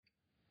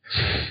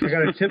I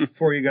got a tip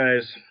for you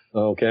guys.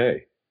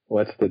 Okay.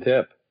 What's the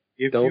tip?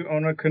 If you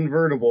own a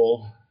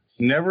convertible,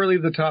 never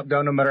leave the top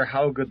down no matter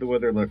how good the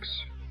weather looks.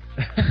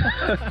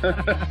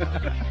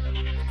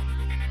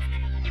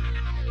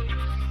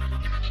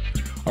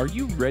 Are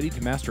you ready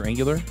to master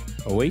Angular?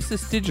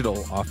 Oasis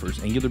Digital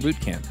offers Angular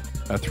Bootcamp,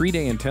 a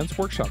 3-day intense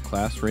workshop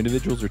class for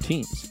individuals or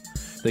teams.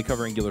 They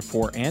cover Angular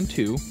 4 and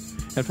 2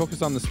 and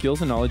focus on the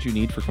skills and knowledge you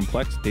need for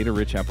complex,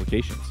 data-rich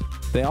applications.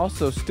 They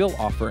also still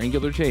offer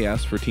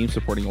AngularJS for teams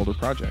supporting older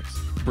projects.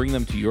 Bring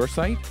them to your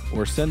site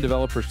or send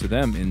developers to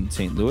them in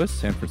St. Louis,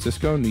 San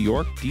Francisco, New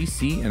York,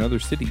 DC, and other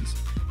cities,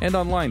 and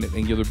online at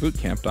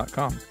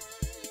angularbootcamp.com.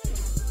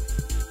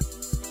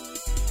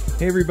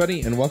 Hey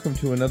everybody, and welcome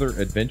to another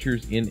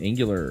Adventures in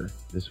Angular.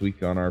 This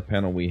week on our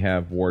panel we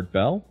have Ward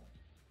Bell.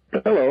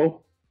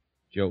 Hello.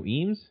 Joe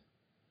Eames.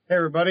 Hey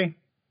everybody.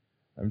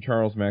 I'm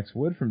Charles Max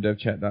Wood from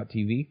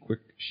DevChat.tv. Quick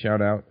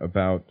shout out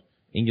about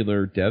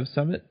Angular Dev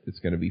Summit. It's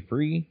going to be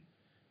free.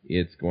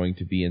 It's going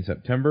to be in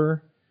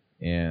September.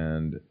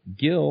 And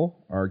Gil,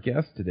 our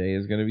guest today,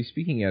 is going to be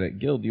speaking at it.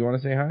 Gil, do you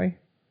want to say hi?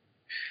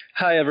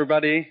 Hi,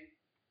 everybody.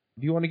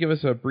 Do you want to give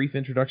us a brief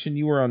introduction?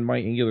 You were on My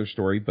Angular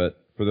Story,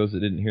 but for those that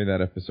didn't hear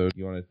that episode,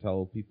 you want to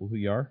tell people who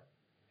you are?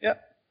 Yeah.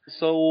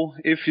 So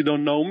if you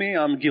don't know me,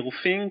 I'm Gil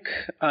Fink.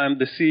 I'm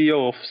the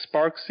CEO of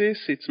Sparksys.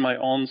 It's my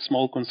own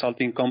small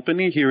consulting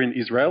company here in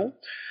Israel.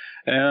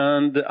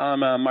 And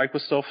I'm a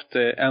Microsoft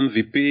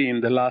MVP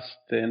in the last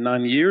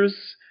 9 years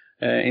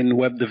in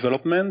web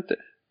development.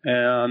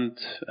 And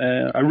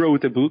I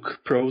wrote a book,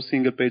 Pro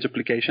Single Page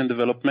Application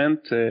Development,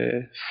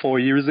 4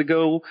 years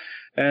ago.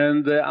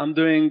 And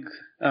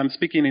I'm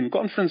speaking in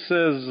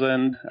conferences,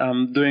 and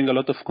I'm doing a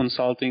lot of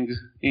consulting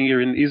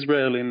here in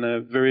Israel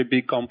in very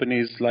big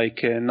companies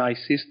like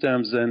Nice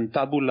Systems and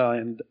Tabula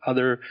and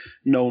other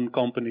known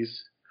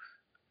companies.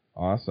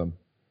 Awesome.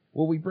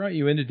 Well, we brought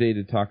you in today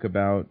to talk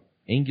about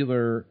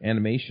Angular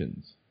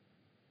animations,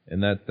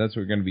 and that's what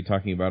we're going to be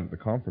talking about at the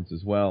conference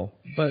as well.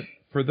 But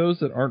for those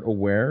that aren't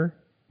aware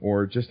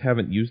or just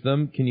haven't used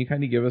them, can you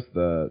kind of give us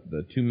the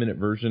 2-minute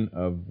version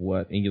of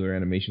what Angular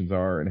animations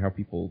are and how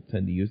people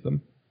tend to use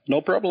them? No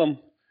problem.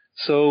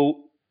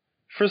 So,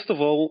 first of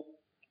all,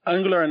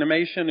 Angular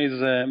animation is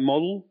a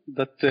model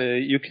that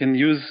you can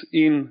use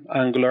in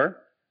Angular,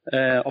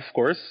 of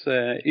course.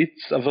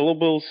 It's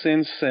available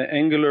since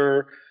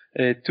Angular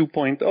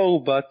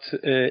 2.0, but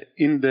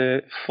in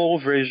the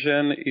 4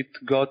 version, it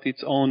got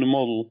its own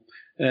model,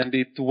 and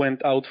it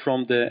went out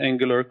from the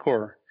Angular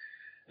core.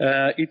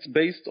 It's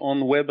based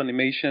on Web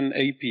Animation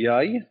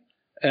API,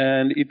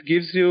 and it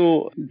gives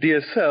you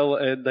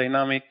DSL, a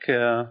dynamic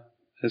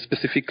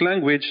specific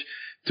language,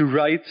 to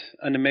write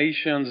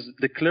animations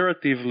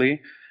declaratively,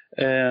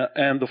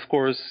 and of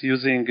course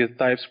using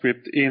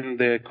TypeScript in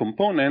the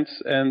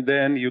components, and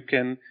then you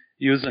can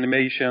use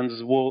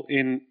animations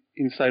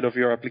inside of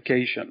your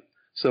application.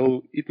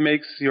 So it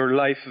makes your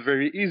life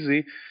very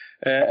easy,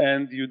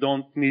 and you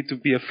don't need to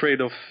be afraid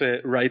of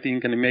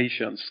writing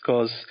animations,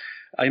 because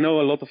I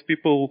know a lot of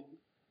people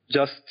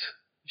just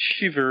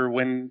shiver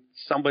when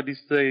somebody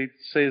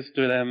says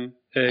to them,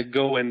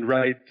 go and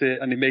write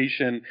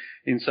animation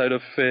inside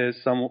of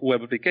some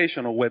web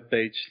application or web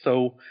page.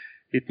 So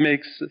it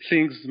makes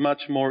things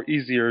much more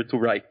easier to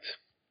write.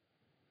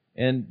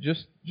 And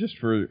just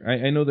for,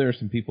 I know there are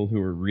some people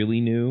who are really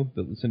new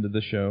that listen to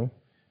the show.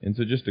 And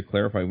so just to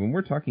clarify, when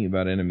we're talking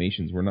about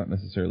animations, we're not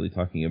necessarily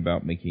talking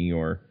about making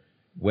your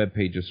web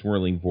page a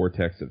swirling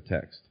vortex of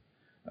text.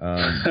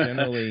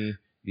 Generally,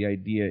 the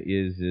idea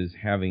is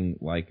having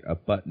like a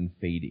button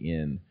fade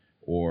in,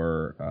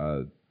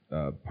 or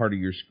part of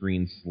your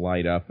screen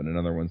slide up and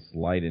another one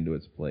slide into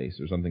its place,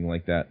 or something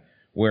like that,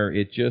 where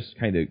it just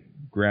kind of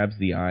grabs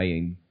the eye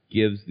and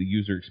gives the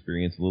user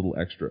experience a little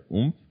extra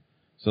oomph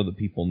so that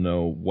people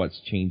know what's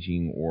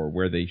changing or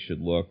where they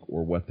should look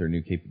or what their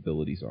new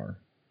capabilities are.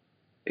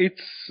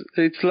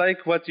 It's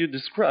like what you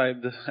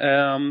described.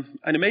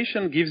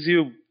 Animation gives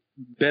you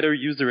better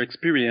user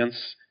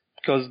experience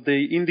because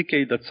they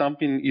indicate that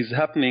something is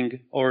happening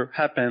or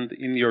happened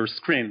in your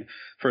screen.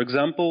 For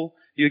example,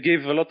 you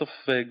gave a lot of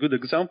good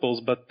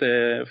examples, but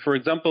for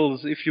example,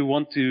 if you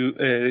want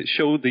to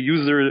show the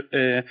user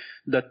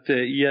that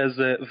he has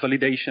a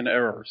validation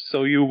error,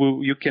 so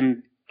you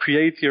can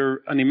create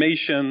your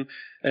animation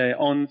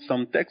on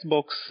some text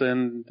box,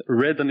 and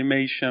red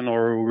animation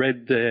or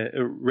red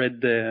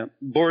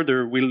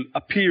border will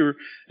appear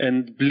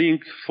and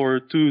blink for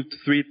 2 to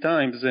 3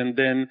 times, and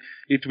then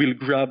it will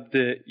grab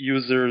the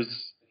user's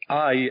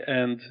eye,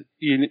 and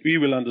he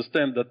will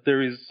understand that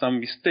there is some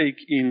mistake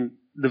in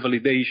the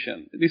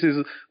validation. This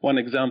is one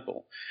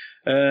example.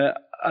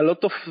 A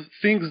lot of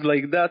things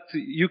like that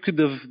you could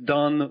have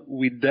done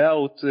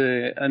without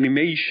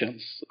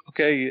animations.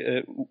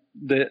 Okay,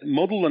 the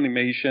model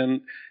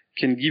animation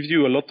can give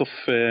you a lot of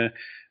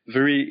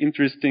very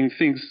interesting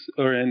things,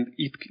 and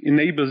it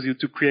enables you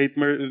to create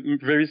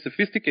very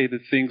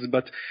sophisticated things.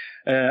 But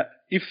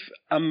if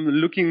I'm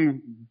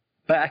looking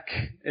back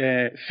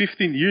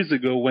 15 years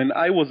ago when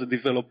I was a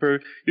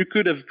developer, you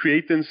could have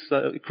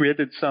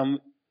created some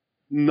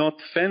not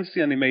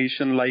fancy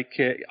animation like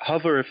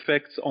hover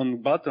effects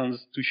on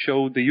buttons to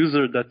show the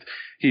user that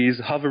he is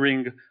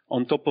hovering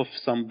on top of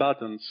some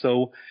buttons.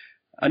 So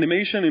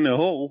animation in a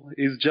whole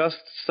is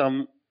just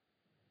some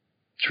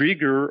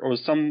trigger or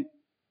some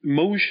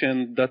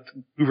motion that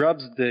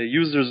grabs the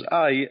user's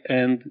eye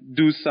and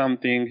do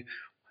something.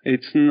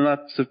 It's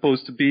not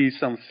supposed to be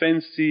some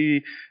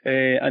fancy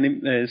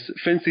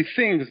fancy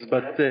things,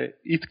 but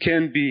it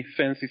can be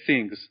fancy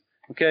things.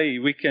 Okay,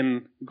 we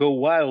can go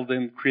wild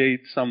and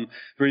create some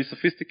very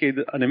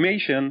sophisticated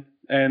animation,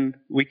 and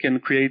we can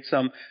create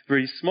some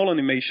very small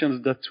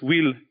animations that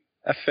will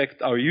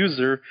affect our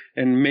user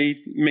and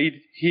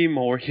made him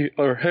or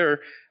her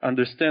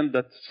understand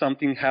that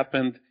something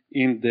happened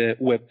in the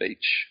web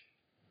page.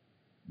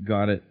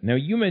 Got it. Now,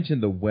 you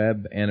mentioned the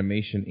Web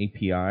Animation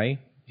API.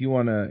 Do you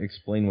want to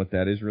explain what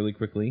that is really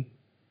quickly?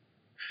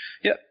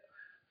 Yeah.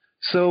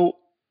 So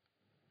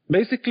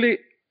basically,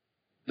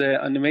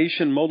 the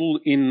animation model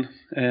in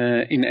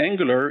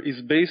Angular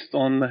is based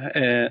on,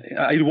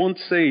 I won't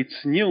say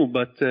it's new,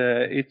 but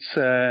it's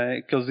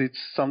because it's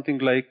something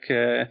like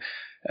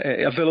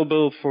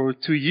available for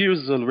 2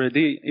 years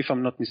already, if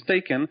I'm not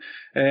mistaken.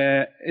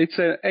 It's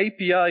an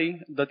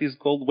API that is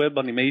called Web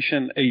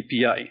Animation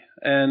API,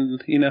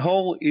 and in a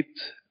whole, it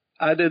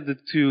added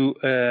to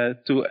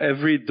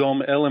every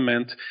DOM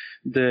element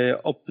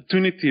the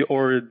opportunity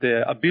or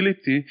the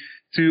ability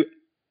to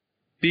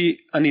be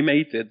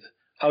animated.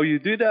 How you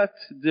do that?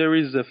 There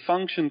is a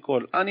function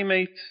called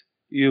animate.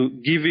 You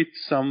give it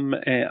some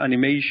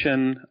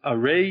animation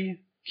array,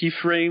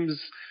 keyframes,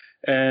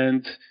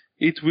 and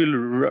it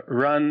will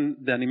run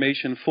the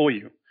animation for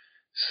you.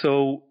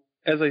 So,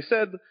 as I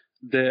said,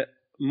 the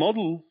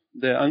model,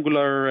 the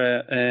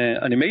Angular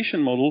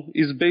animation model,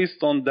 is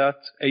based on that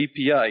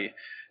API.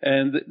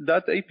 And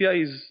that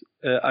API is,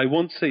 I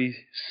won't say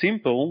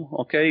simple,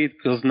 okay,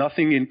 because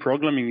nothing in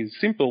programming is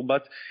simple,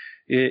 but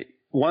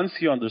once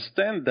you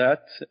understand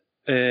that,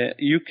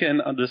 you can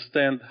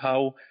understand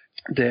how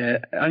the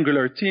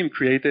Angular team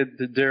created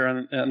their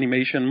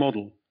animation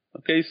model.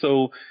 Okay,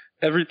 so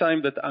every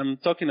time that I'm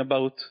talking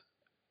about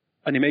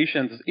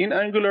animations in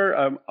Angular,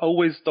 I'm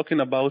always talking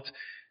about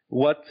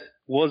what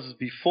was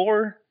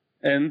before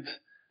and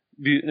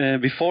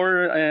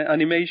before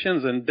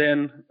animations, and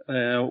then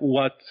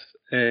what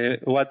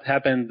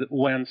happened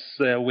once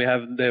we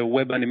have the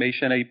Web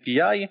Animation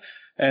API,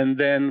 and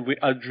then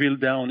I'll drill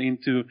down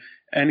into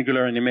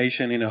Angular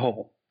animation in a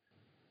whole.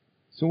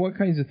 So what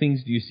kinds of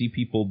things do you see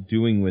people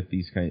doing with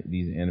these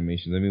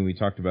animations? I mean, we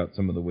talked about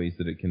some of the ways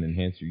that it can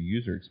enhance your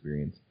user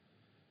experience,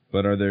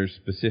 but are there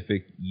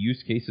specific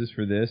use cases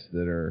for this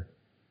that are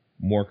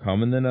more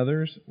common than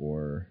others,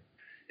 or?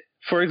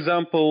 For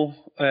example,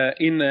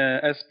 in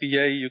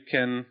SPA, you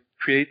can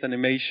create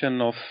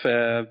animation of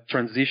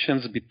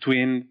transitions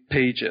between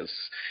pages.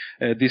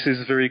 This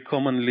is very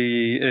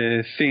commonly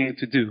a thing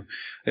to do.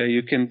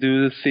 You can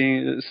do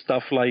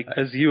stuff like,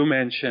 as you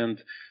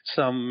mentioned,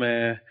 some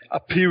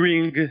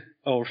appearing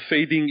or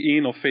fading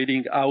in or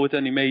fading out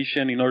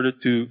animation in order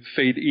to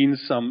fade in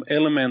some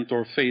element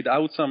or fade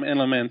out some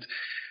element.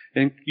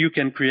 And you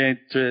can create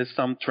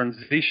some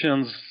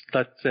transitions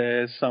that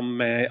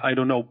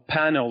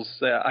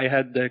panels. I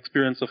had the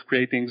experience of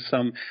creating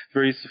some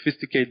very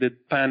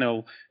sophisticated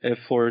panel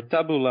for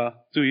Taboola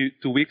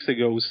two weeks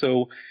ago.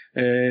 So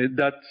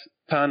that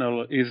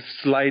panel is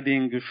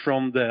sliding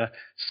from the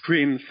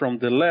screen from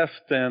the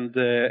left, and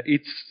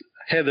its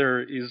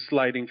header is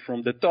sliding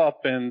from the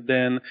top, and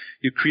then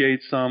you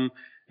create some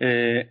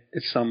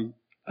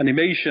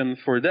animation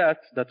for that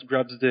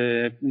grabs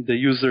the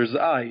user's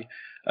eye.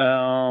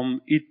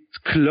 It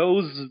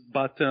close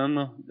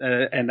button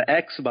and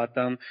X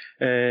button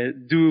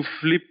do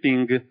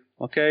flipping,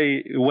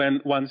 okay,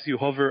 once you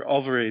hover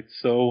over it.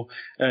 So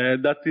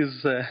that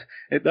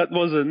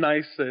was a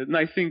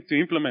nice thing to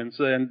implement,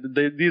 and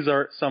these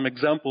are some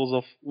examples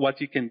of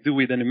what you can do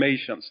with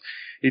animations.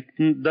 It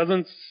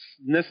doesn't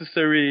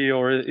necessary,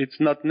 or it's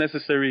not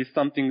necessary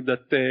something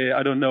that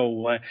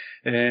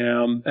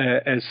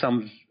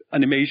some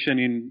animation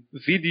in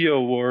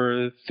video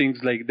or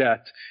things like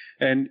that.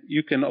 And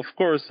you can, of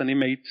course,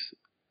 animate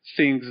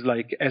things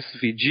like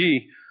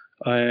SVG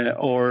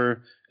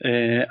or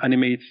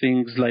animate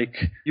things like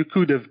you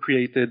could have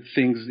created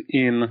things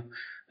in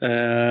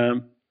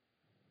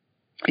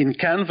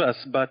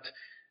Canvas, but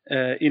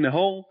in a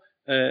whole,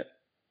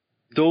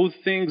 those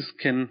things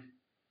can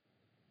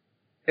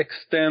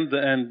extend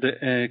and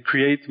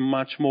create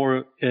much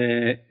more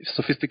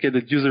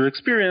sophisticated user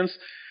experience.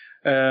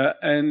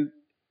 And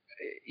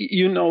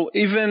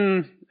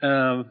even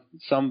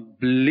some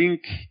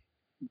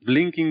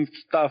blinking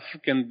stuff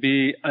can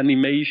be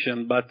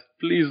animation, but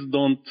please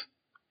don't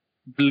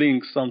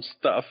blink some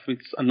stuff.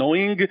 It's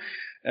annoying,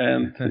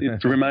 and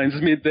it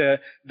reminds me the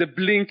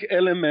blink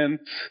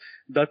element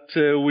that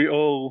we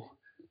all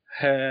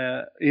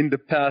in the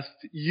past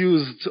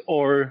used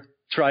or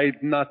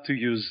tried not to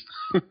use.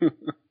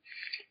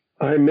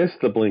 I missed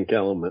the blink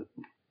element.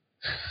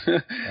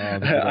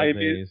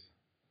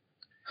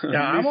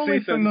 Yeah, I'm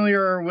only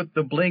familiar with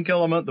the blink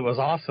element that was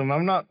awesome.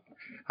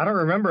 I don't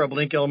remember a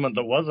Blink element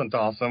that wasn't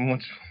awesome,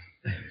 which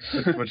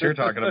is what you're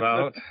talking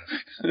about.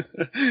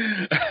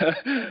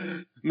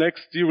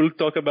 Next, you will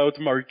talk about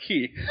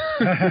marquee.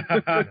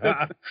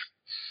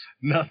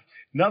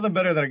 Nothing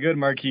better than a good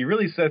marquee.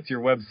 Really sets your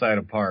website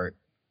apart.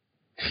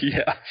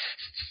 Yeah.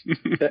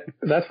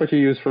 That's what you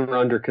use for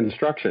under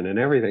construction, and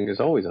everything is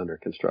always under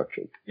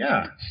construction.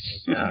 Yeah.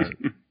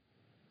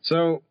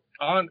 So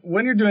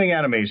when you're doing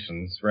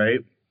animations, right,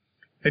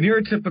 and you're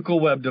a typical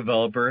web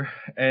developer,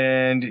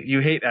 and you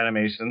hate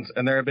animations,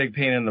 and they're a big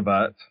pain in the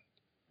butt,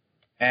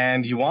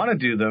 and you want to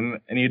do them,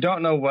 and you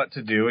don't know what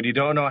to do, and you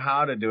don't know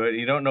how to do it, and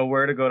you don't know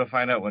where to go to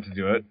find out what to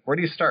do it, where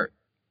do you start?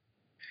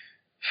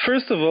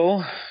 First of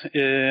all,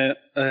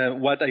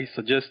 what I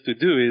suggest to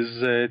do is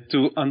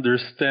to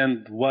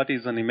understand what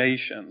is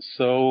animation.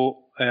 So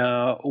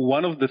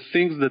one of the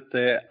things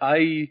that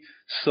I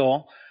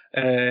saw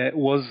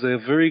was a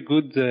very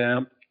good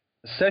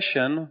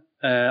session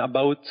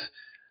about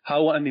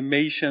how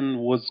animation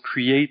was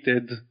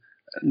created,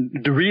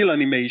 the real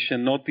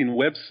animation, not in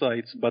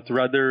websites, but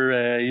rather,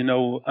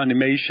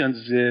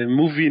 animations,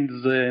 movies,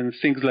 and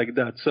things like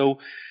that. So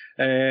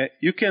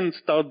you can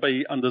start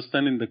by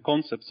understanding the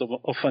concepts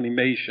of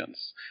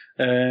animations.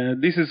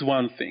 This is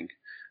one thing.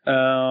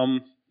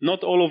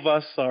 Not all of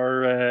us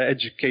are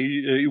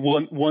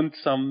want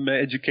some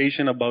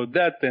education about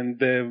that,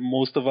 and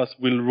most of us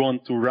will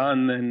want to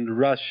run and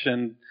rush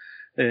and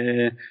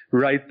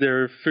write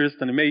their first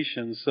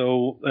animation.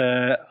 So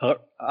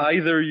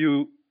either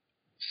you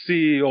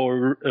see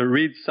or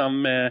read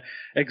some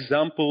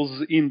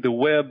examples in the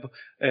web,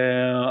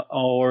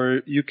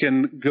 or you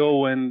can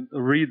go and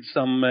read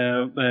some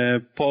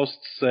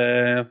posts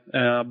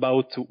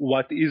about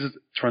what is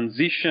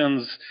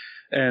transitions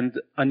and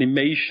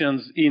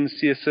animations in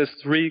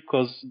CSS3,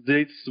 because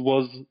this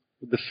was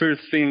the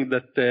first thing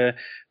that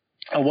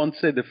I won't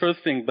say the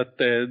first thing, but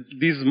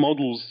these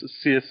models,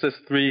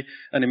 CSS3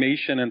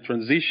 animation and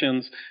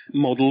transitions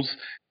models,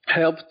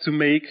 help to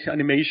make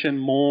animation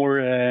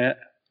more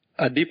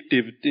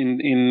addictive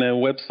in a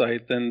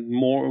website, and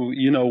more,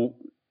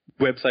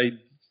 websites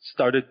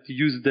started to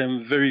use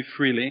them very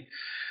freely.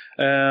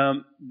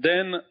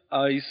 Then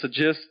I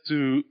suggest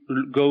to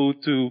go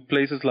to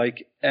places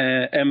like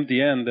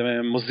MDN,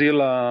 the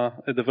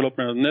Mozilla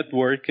Development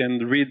Network,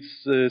 and read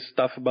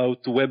stuff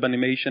about Web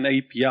Animation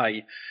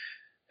API,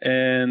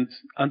 and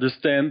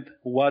understand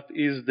what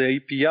is the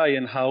API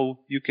and how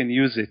you can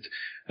use it.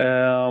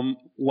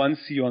 Once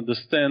you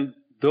understand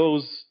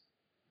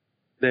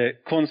the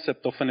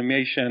concept of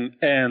animation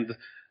and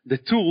the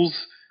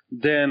tools,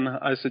 then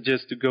I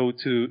suggest to go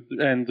to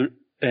and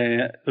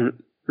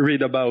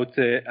read about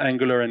the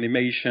Angular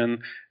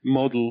animation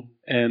model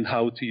and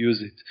how to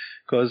use it.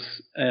 Because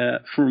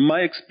from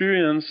my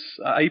experience,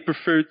 I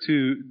prefer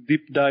to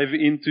deep dive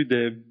into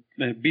the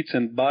bits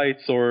and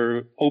bytes,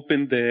 or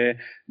open the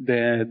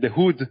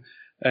hood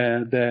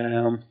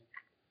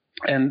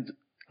and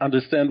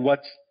understand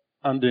what's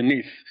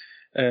underneath.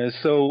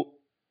 So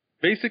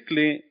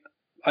basically,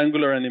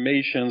 Angular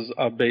animations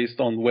are based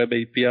on Web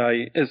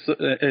API,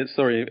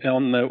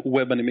 on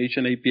Web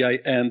Animation API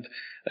and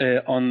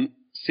on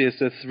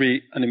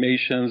CSS3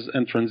 animations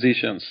and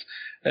transitions.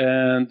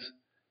 And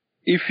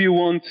if you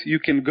want, you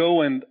can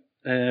go and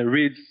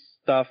read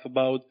stuff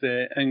about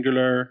the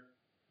Angular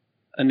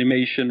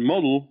animation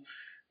model,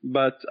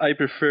 but I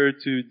prefer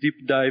to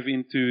deep dive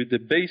into the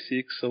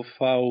basics of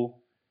how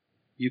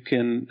you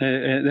can,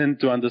 and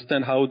to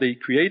understand how they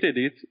created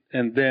it,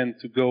 and then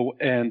to go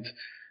and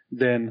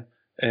then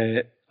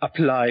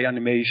apply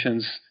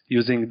animations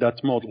using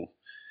that model.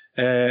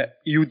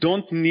 You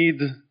don't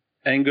need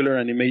Angular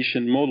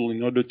animation model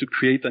in order to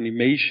create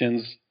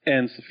animations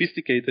and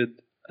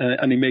sophisticated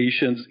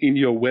animations in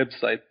your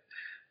website.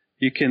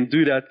 You can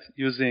do that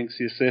using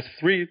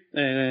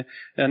CSS3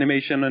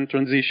 animation and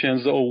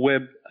transitions or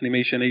Web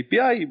Animation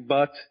API,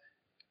 but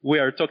we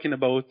are talking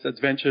about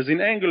adventures in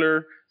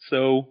Angular,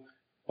 so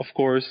of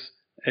course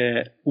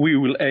we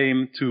will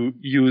aim to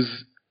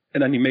use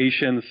an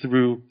animation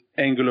through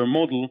Angular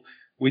model,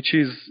 which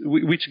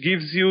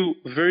gives you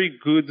very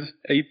good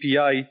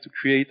API to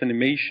create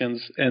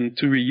animations and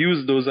to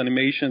reuse those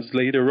animations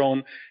later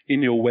on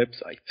in your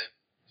website.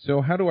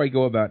 So how do I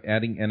go about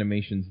adding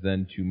animations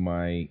then to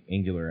my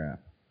Angular app?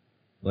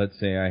 Let's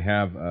say I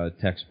have a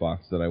text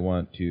box that I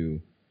want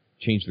to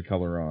change the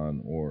color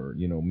on, or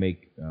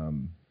make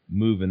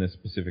move in a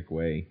specific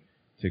way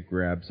to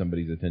grab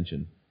somebody's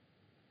attention.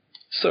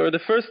 So the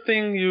first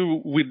thing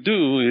you would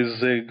do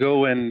is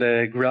go and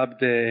grab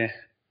the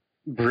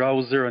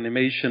browser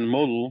animation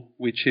model,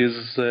 which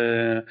is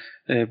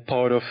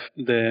part of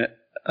the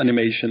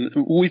animation,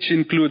 which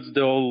includes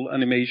the whole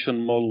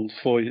animation model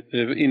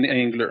in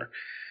Angular.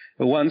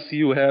 Once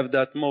you have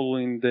that model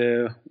in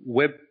the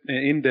web,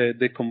 in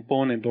the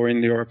component or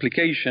in your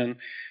application,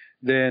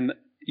 then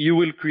you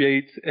will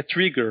create a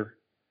trigger.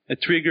 A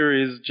trigger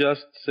is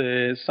just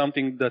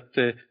something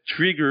that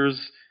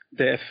triggers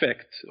the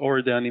effect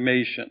or the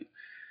animation.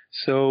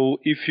 So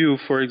if you,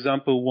 for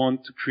example,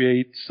 want to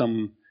create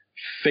some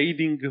fade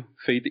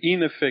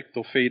in effect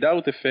or fade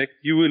out effect,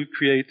 you will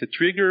create a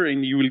trigger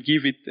and you will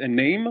give it a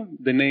name.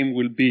 The name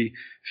will be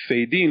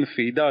fade in,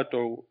 fade out,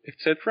 or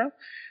etc.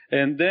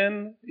 And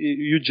then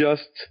you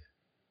just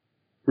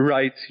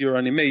write your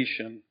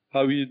animation.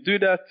 How you do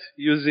that?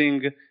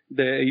 Using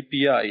the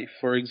API.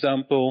 For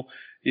example,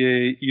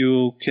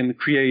 you can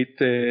create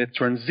a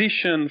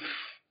transition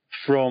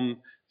from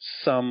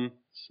some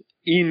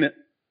in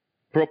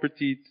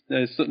property,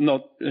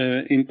 not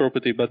in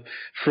property, but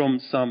from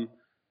some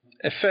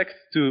effect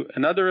to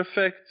another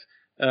effect.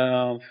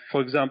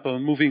 For example,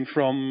 moving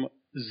from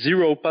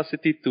 0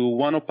 opacity to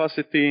 1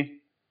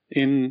 opacity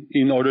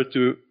in order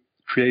to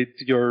create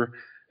your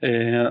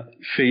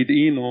fade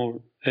in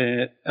or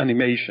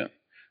animation.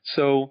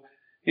 So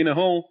in a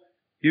whole,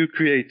 you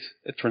create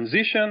a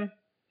transition,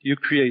 you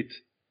create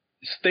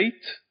a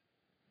state,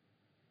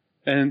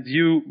 and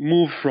you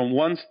move from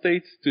one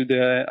state to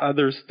the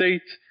other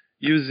state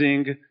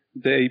using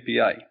the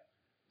API.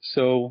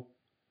 So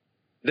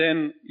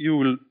then you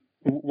will,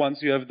 once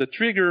you have the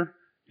trigger,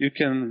 you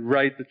can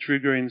write the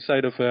trigger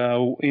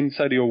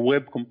inside your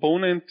web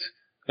component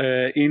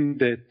in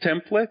the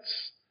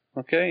templates.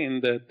 Okay,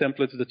 in the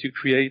templates that you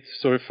create.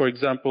 So, for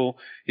example,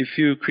 if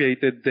you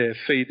created the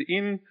fade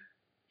in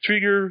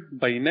trigger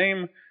by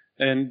name,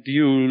 and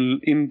you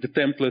in the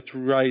template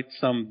write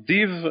some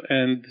div,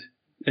 and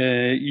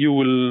you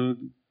will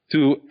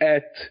do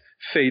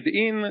 @fade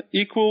in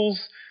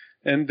equals,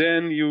 and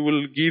then you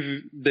will give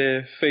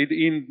the fade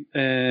in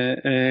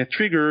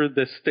trigger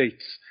the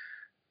states.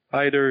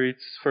 Either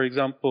it's, for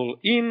example,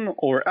 in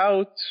or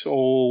out,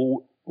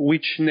 or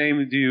which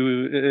name do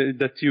you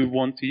that you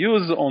want to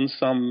use on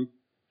some,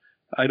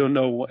 I don't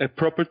know, a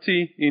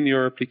property in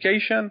your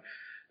application.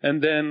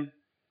 And then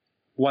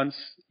once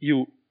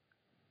you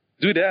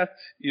do that,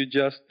 you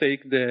just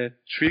take the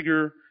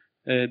trigger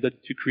that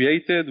you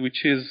created,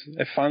 which is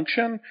a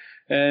function,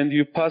 and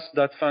you pass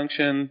that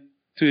function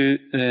to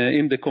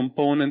in the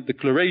component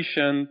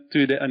declaration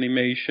to the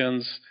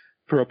animations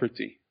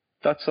property.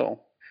 That's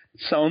all.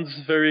 It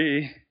sounds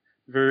very,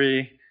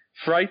 very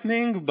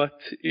frightening, but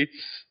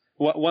it's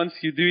once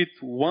you do it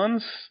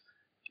once,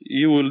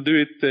 you will do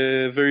it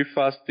very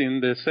fast in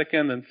the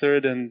second and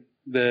third and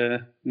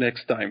the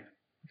next time.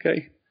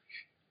 Okay?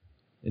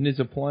 And is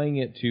applying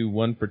it to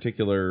one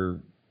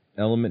particular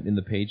element in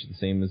the page the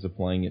same as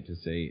applying it to,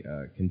 say,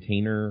 a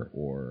container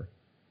or,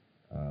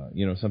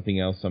 something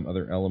else, some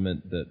other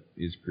element that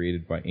is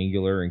created by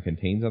Angular and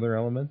contains other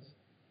elements?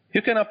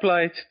 You can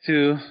apply it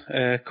to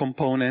a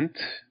component,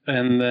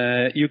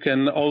 and you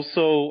can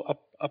also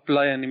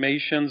apply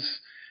animations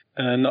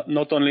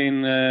not only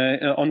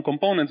on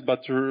components,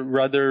 but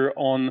rather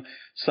on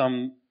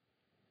some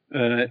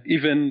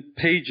even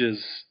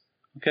pages.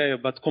 Okay,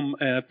 but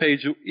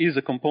page is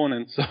a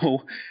component.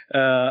 So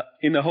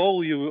in a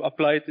whole, you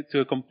apply it to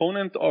a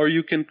component, or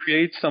you can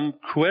create some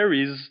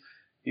queries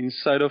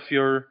inside of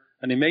your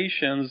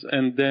animations,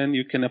 and then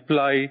you can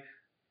apply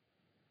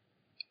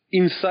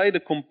inside a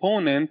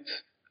component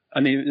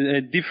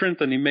different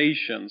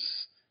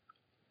animations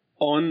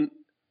on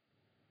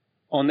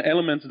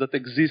elements that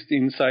exist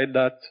inside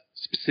that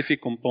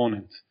specific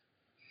component.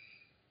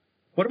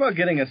 What about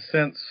getting a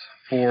sense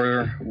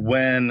for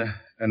when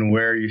and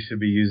where you should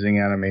be using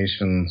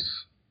animations?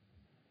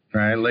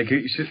 Right? Like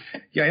you should,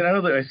 I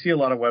know that I see a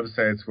lot of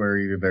websites where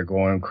either they're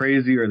going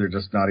crazy or they're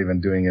just not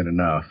even doing it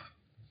enough.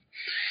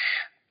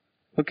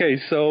 Okay,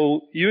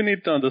 so you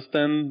need to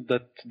understand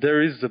that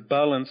there is a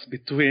balance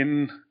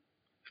between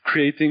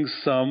creating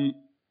some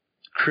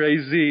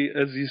crazy,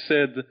 as you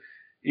said,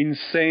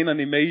 insane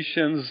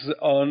animations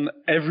on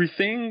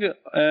everything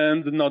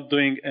and not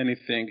doing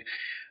anything.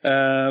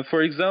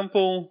 For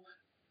example,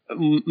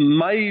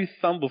 my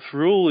thumb of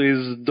rule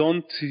is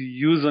don't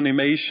use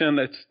animation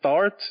at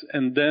start,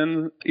 and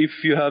then if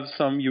you have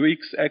some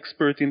UX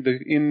expert in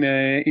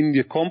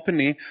the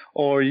company,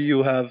 or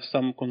you have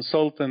some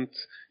consultant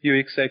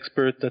UX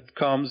expert that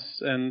comes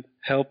and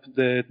help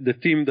the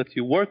team that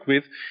you work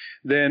with,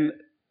 then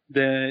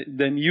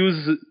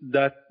use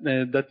that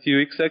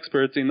UX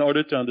expert in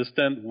order to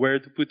understand where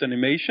to put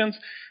animations.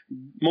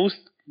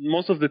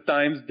 Most of the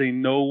times they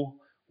know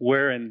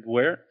where and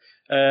where.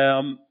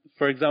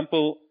 For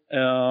example,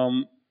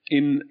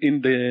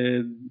 in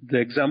the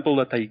example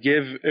that I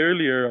gave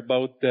earlier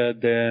about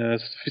the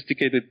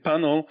sophisticated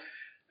panel,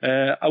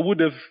 I would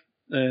have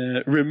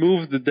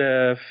removed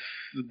the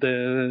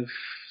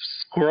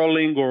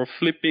scrolling or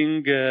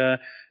flipping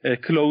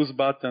close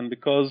button,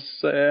 because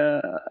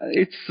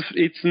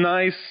it's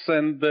nice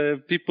and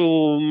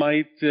people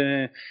might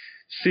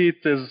see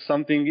it as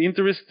something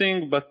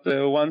interesting, but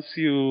once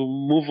you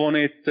move on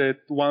it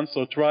once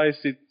or twice,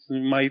 it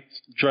might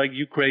drive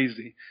you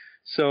crazy.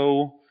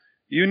 So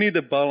you need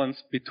a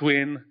balance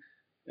between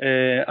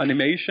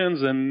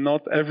animations, and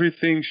not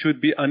everything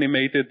should be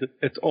animated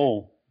at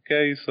all.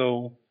 Okay,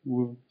 so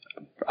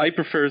I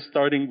prefer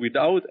starting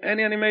without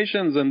any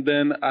animations and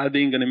then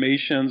adding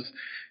animations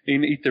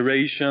in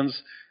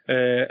iterations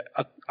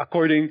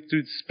according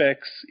to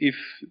specs, if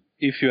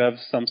you have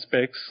some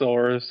specs,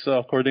 or so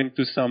according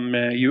to some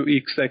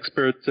UX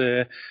expert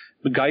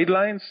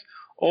guidelines,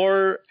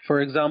 or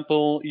for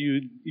example,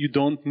 you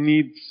don't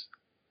need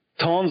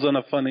tons of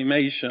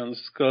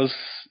animations because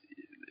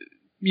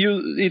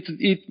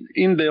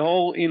in the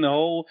whole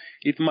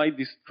it might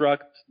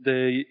distract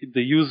the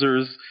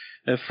users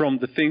from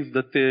the things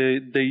that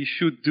they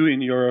should do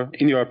in your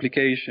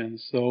application.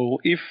 So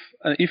if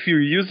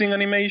you're using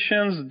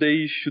animations,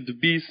 there should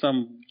be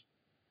some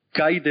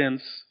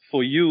guidance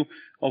for you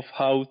of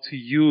how to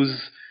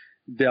use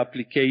the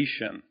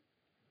application.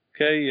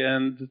 Okay,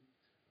 and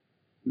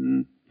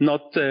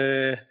not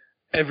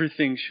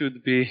everything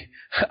should be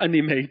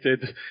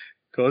animated,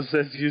 because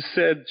as you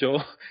said,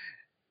 Joe,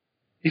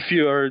 if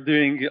you are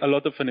doing a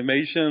lot of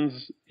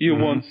animations, you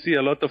won't see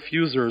a lot of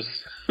users.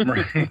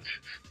 Right.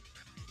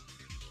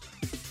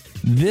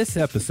 This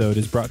episode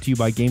is brought to you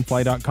by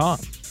Gamefly.com.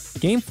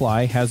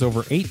 Gamefly has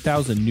over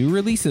 8,000 new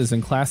releases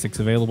and classics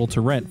available to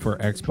rent for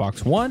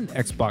Xbox One,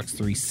 Xbox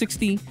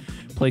 360,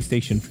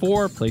 PlayStation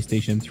 4,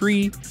 PlayStation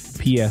 3,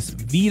 PS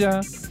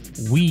Vita,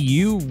 Wii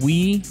U,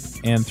 Wii,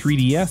 and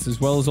 3DS,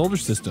 as well as older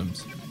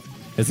systems.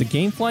 As a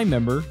Gamefly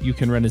member, you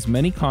can rent as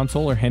many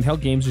console or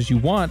handheld games as you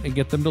want and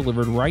get them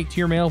delivered right to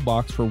your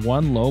mailbox for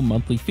one low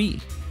monthly fee.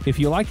 If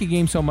you like a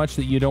game so much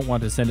that you don't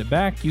want to send it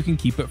back, you can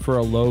keep it for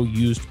a low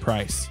used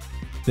price.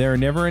 There are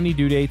never any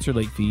due dates or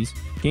late fees.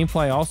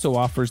 Gamefly also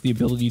offers the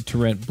ability to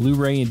rent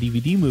Blu-ray and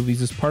DVD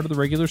movies as part of the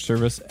regular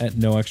service at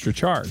no extra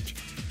charge.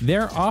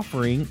 They're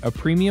offering a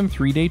premium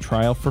 3-day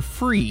trial for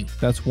free.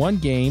 That's one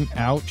game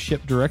out,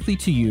 shipped directly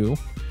to you,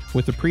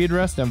 with a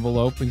pre-addressed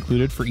envelope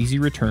included for easy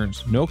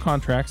returns. No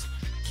contracts,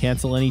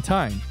 cancel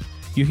anytime.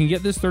 You can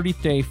get this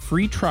 30-day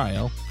free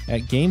trial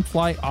at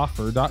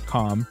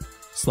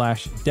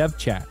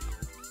gameflyoffer.com/devchat.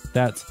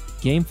 That's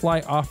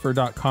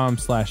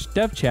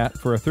gameflyoffer.com/devchat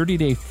for a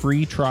 30-day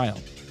free trial.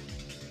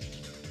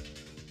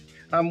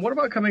 What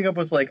about coming up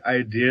with like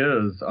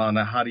ideas on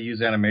how to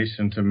use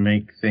animation to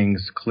make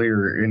things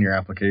clearer in your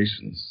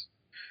applications?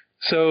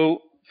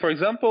 So, for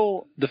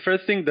example, the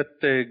first thing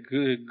that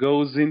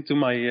goes into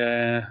my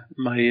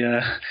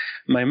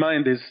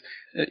mind is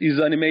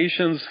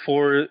animations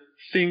for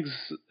things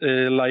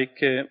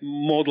like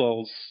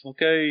models.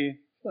 Okay,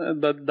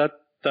 that's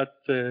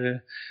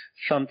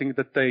something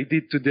that I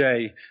did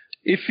today.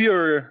 If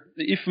a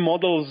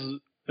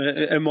model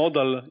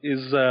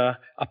is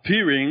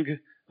appearing,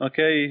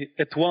 okay,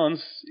 at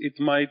once, it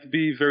might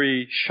be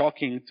very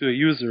shocking to a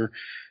user.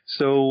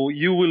 So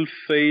you will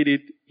fade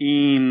it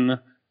in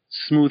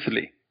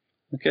smoothly.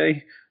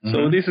 Okay,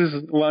 so this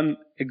is one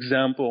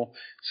example.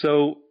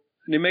 So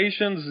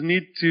animations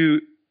need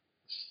to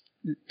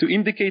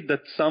indicate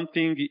that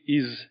something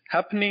is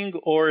happening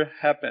or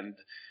happened.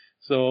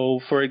 So,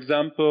 for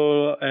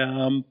example,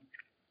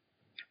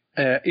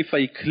 if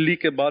I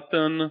click a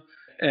button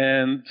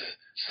and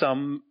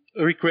some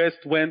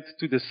request went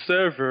to the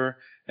server,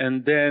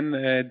 and then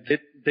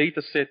that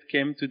data set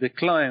came to the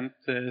client,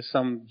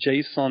 some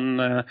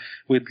JSON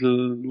with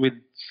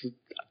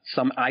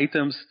some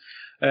items,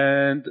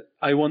 and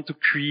I want to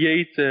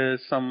create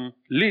some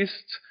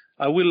list,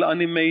 I will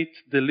animate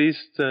the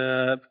list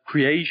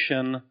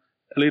creation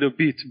a little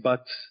bit,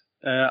 but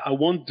I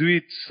won't do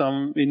it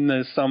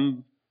in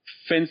some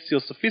fancy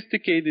or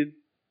sophisticated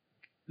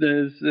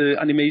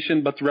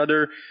animation, but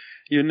rather,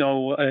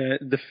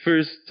 the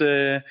first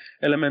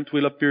element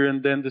will appear,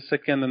 and then the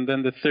second, and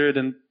then the third,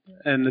 and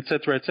et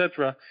cetera,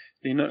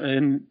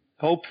 and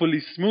hopefully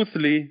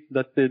smoothly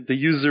that the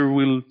user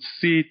will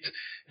see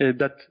it,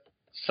 that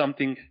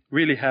something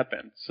really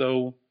happened.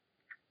 So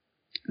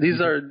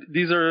these are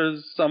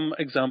some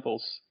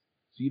examples.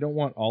 So you don't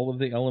want all of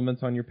the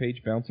elements on your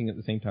page bouncing at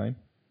the same time?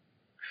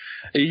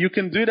 You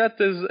can do that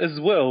as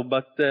well,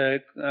 but I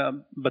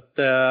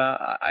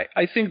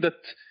think that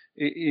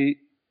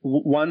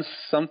once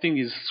something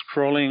is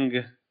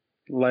scrolling,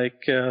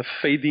 like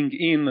fading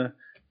in,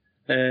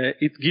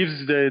 it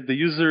gives the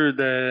user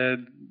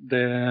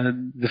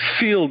the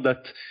feel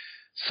that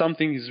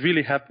something is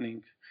really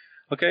happening.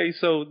 Okay,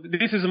 so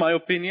this is my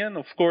opinion.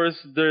 Of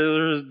course,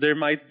 there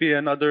might be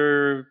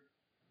another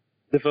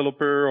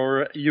developer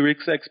or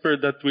UX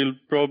expert that will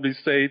probably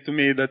say to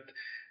me that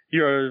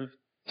you're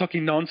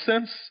talking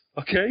nonsense.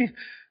 Okay,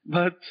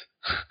 but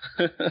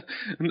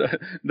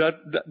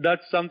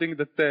that's something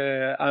that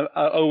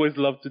I always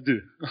love to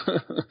do.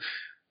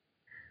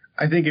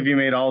 I think if you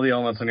made all the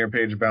elements on your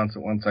page bounce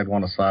at once, I'd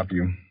want to slap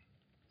you.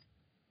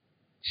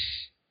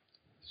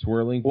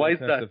 Swirling Why is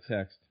vortex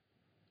that?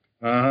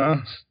 of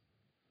text.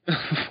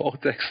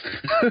 Vortex.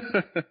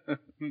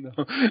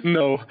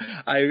 No.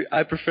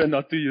 I prefer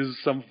not to use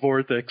some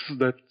vortex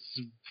that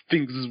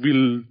things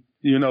will,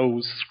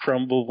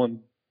 scramble and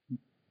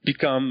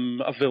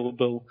become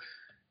available.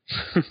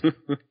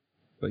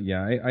 But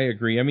yeah, I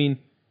agree. I mean,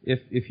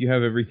 if you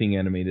have everything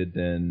animated,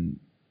 then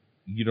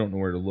you don't know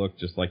where to look,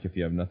 just like if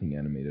you have nothing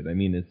animated. I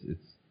mean,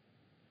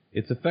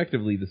 it's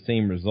effectively the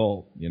same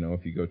result,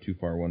 if you go too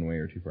far one way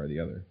or too far the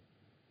other.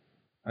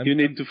 You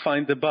need to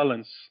find the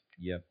balance.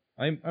 Yep.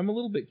 I'm a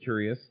little bit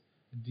curious.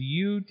 Do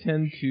you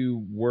tend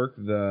to work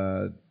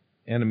the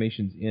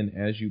animations in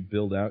as you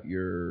build out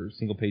your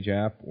single-page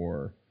app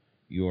or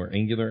your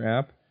Angular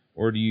app,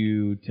 or do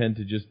you tend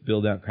to just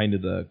build out kind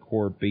of the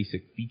core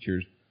basic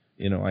features?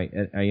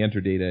 I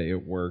enter data,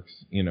 it works,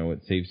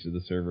 it saves to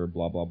the server,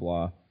 blah, blah,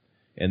 blah,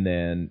 and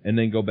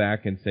then go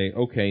back and say,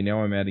 okay,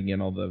 now I'm adding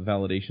in all the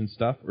validation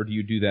stuff, or do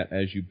you do that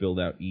as you build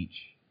out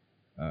each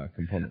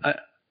component?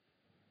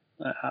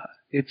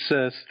 It's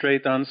a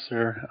straight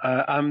answer.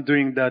 I'm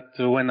doing that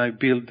when I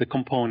build the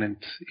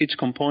component. Each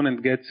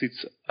component gets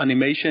its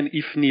animation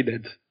if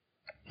needed.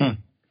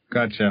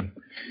 Gotcha.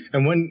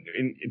 And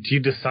do you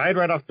decide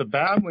right off the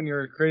bat when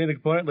you're creating the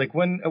component? Like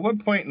at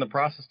what point in the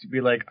process do you be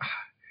like,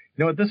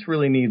 you know what, this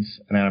really needs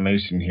an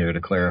animation here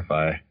to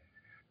clarify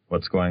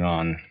what's going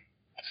on?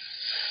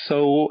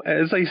 So,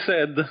 as I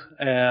said,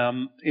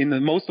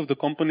 in most of the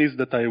companies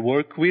that I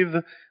work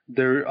with,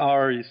 there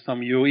are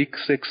some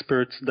UX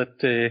experts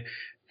that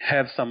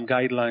have some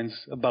guidelines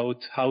about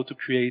how to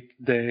create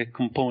the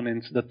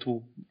components that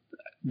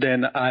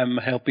then I'm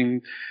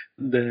helping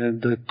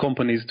the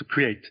companies to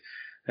create.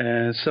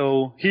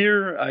 So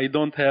here I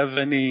don't have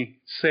any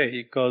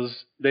say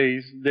because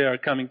they are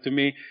coming to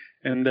me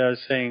and they're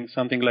saying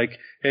something like,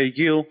 hey,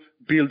 Gil,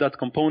 build that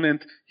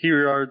component.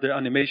 Here are the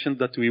animations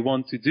that we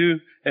want to do,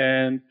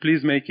 and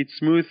please make it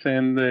smooth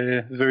and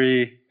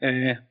very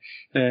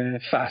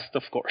fast,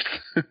 of course.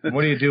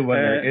 What do you do when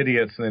they're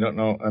idiots and they don't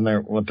know, and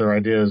what their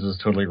idea is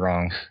totally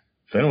wrong?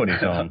 Then what do you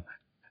tell them?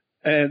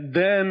 And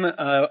then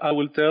I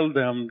will tell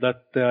them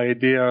that the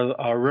ideas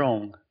are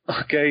wrong.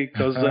 Okay,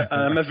 because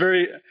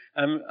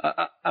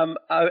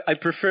I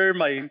prefer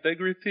my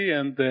integrity,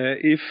 and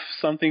if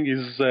something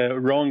is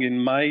wrong in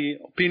my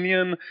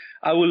opinion,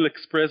 I will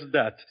express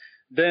that.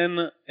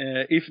 Then,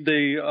 if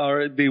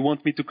they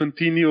want me to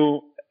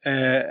continue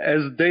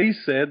as they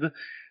said,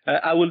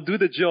 I will do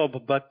the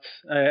job, but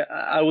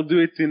I will do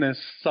it in a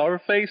sour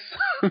face.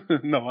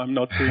 No, I'm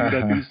not doing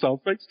that in sour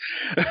face.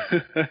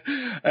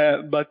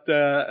 But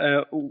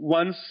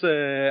once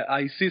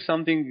I see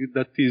something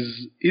that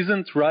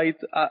isn't right,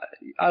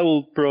 I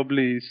will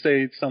probably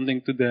say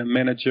something to the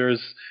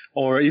managers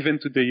or even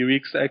to the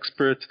UX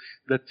expert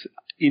that,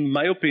 in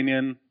my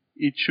opinion,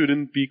 it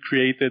shouldn't be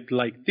created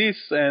like this,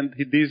 and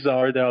these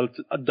are the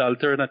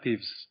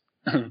alternatives.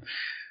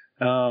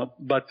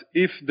 But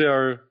if they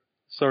are,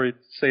 sorry to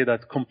say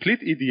that,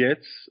 complete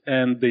idiots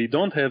and they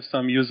don't have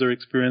some user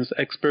experience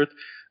expert,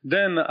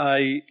 then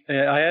I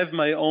have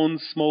my own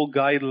small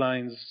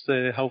guidelines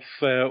of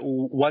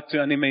what to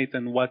animate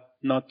and what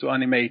not to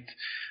animate.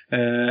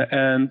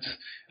 And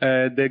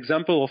the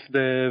example of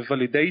the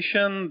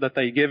validation that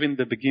I gave in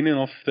the beginning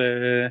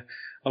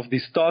of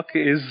this talk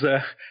is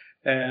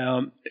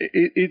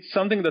it's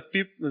something that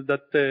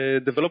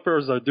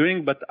developers are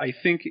doing, but I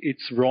think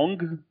it's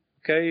wrong.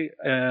 Okay,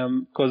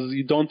 because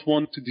you don't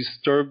want to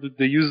disturb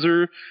the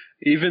user,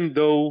 even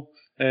though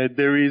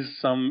there is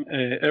some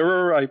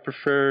error. I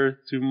prefer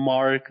to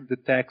mark the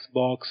text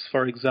box,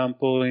 for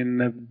example,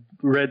 in a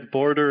red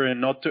border and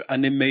not to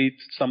animate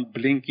some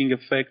blinking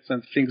effects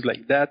and things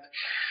like that.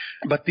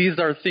 But these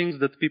are things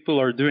that people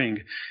are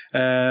doing.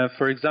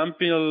 For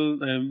example,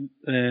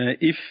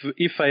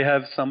 if I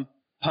have some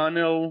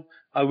panel,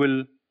 I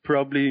will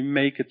probably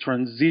make a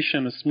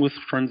smooth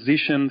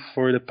transition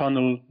for the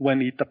panel when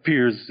it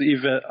appears,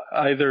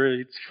 either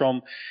it's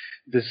from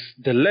the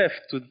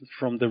left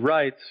from the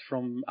right,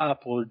 from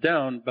up or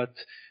down, but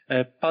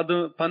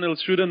panel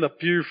shouldn't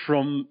appear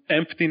from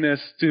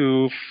emptiness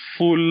to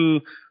full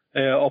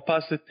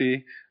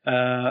opacity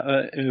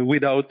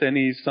without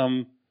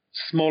some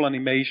small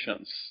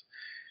animations.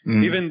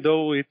 Even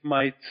though it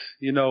might,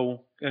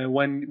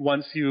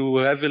 once you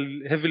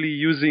heavily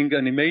using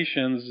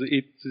animations,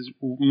 it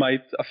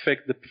might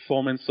affect the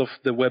performance of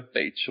the web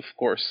page, of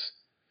course.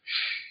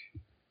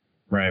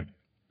 Right.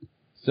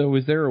 So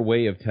is there a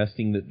way of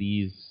testing that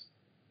these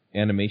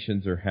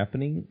animations are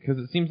happening? Because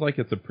it seems like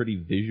it's a pretty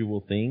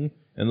visual thing,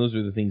 and those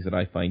are the things that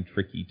I find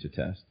tricky to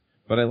test.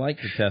 But I like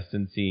to test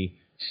and see,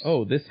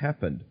 oh, this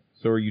happened.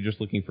 So are you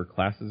just looking for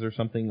classes or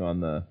something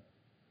on the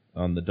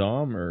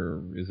DOM,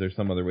 or is there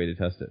some other way to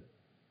test it?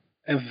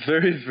 A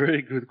very,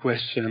 very good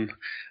question.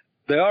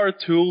 There are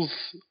tools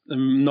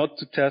not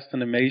to test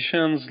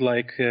animations,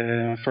 like,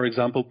 for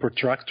example,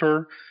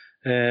 Protractor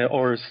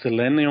or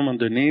Selenium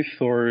underneath,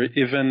 or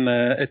even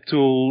a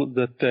tool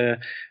that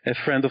a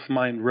friend of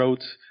mine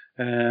wrote,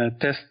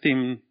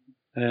 Testim.io,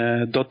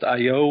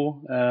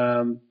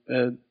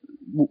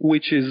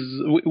 which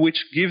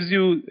gives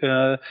you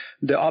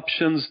the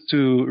options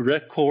to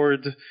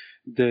record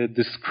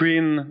the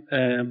screen,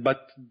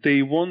 but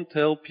they won't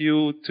help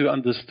you to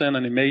understand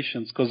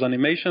animations, because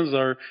animations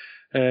are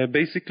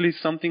basically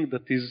something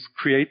that is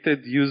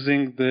created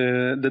using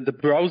the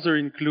browser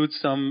includes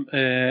some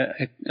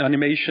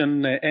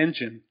animation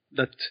engine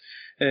that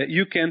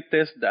you can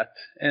test that,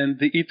 and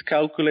it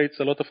calculates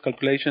a lot of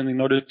calculation in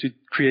order to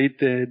create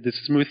the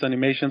smooth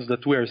animations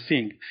that we are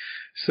seeing.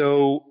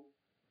 So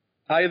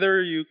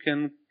either you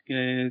can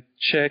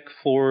check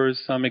for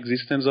some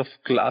existence of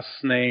class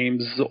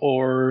names,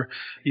 or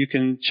you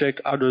can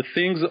check other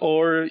things,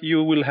 or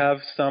you will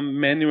have some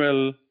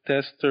manual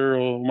tester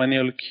or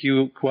manual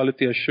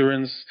quality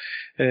assurance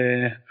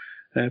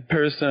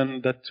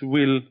person that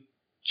will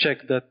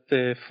check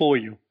that for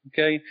you.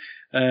 Okay.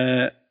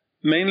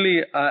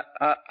 Mainly,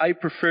 I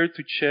prefer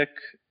to check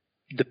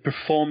the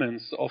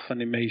performance of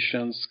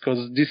animations,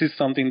 because this is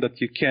something that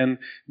you can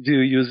do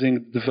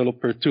using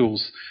developer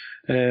tools.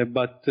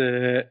 But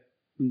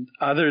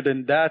other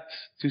than that,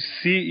 to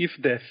see if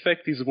the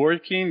effect is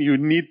working, you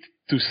need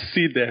to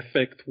see the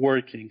effect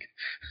working.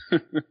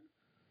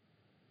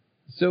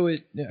 So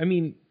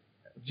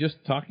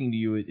just talking to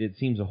you, it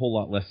seems a whole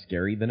lot less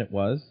scary than it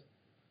was.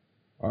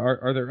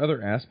 Are there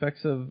other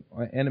aspects of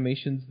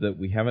animations that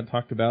we haven't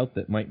talked about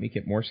that might make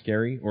it more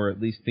scary, or at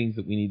least things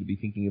that we need to be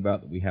thinking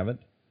about that we haven't?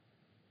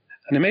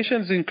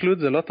 Animations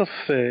includes a lot of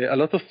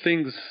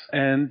things,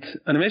 and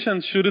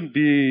animation shouldn't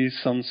be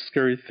some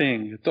scary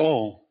thing at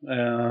all.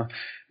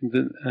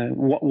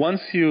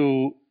 Once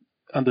you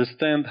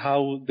understand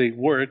how they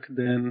work,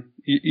 then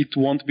it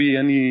won't be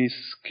any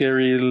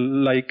scary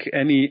like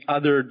any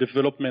other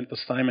development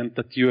assignment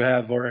that you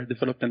have or a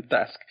development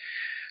task.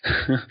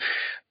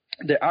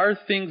 There are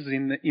things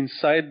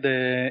inside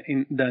the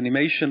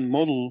animation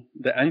model,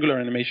 the Angular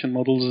animation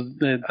models,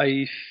 that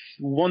I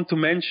want to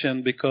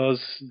mention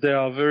because they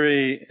are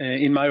very,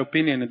 in my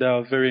opinion, they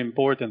are very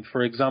important.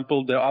 For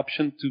example, the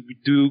option to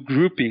do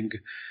grouping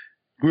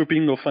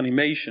of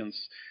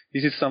animations.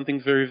 This is something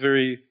very,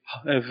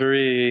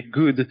 very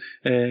good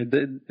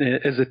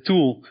as a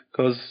tool,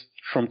 because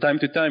from time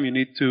to time you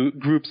need to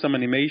group some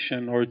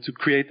animation or to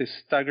create a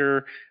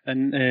stagger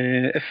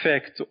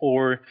effect,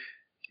 or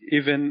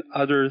even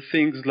other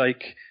things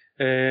like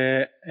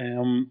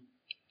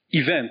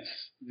events.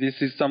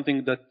 This is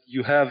something that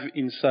you have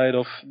inside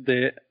of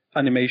the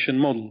animation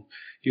model.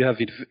 You have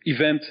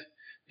events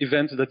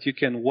that you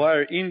can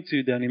wire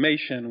into the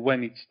animation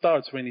when it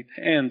starts, when it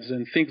ends,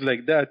 and things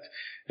like that.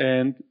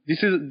 And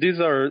these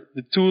are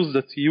the tools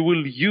that you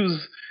will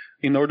use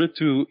in order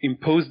to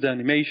impose the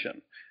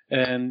animation.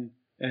 And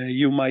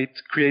you might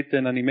create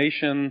an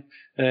animation,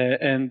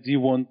 and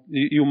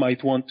you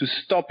might want to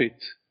stop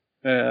it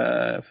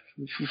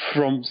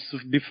from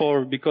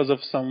before because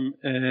of some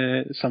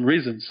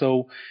reason.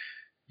 So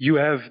you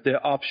have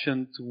the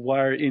option to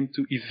wire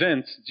into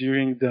events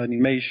during the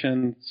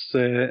animation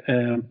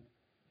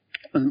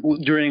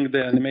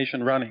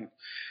running,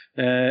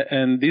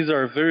 and these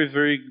are very,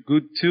 very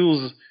good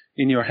tools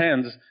in your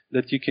hands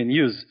that you can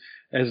use.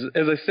 As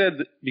I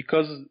said,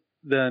 because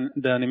the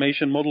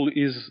animation model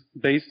is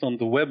based on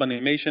the Web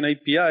Animation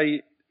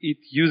API, it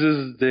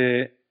uses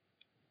the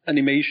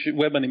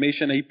Web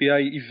Animation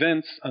API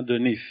events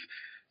underneath.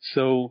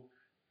 So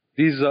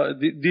these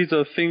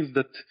are things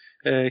that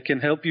can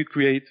help you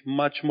create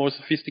much more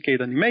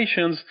sophisticated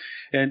animations.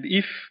 And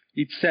if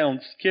it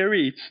sounds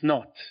scary, it's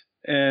not.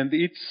 And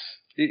it's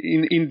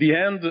in the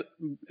end,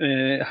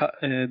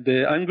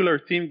 the Angular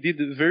team did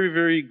a very,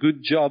 very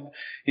good job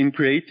in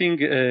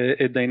creating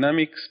a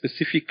dynamic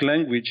specific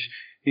language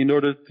in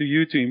order to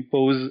you to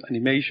impose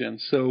animation.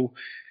 So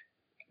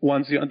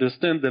once you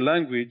understand the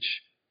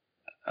language,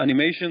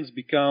 animations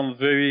become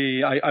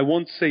very, I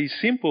won't say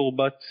simple,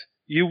 but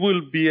you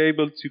will be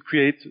able to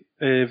create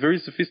very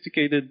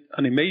sophisticated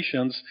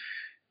animations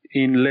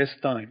in less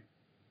time.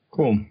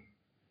 Cool.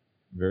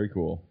 Very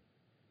cool.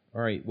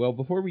 All right. Well,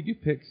 before we do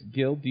picks,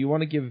 Gil, do you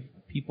want to give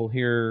people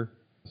here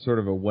sort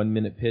of a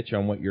 1-minute pitch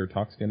on what your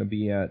talk's going to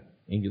be at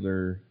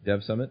Angular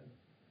Dev Summit?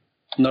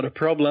 Not a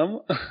problem.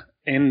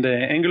 In the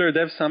Angular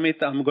Dev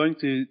Summit, I'm going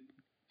to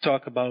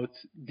talk about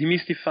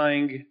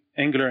demystifying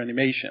Angular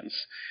animations.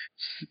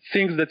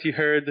 Things that you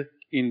heard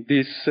in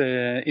this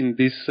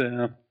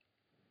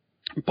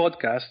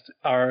podcast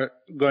are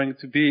going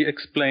to be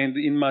explained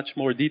in much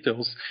more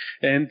details,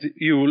 and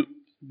you will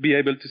be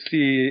able to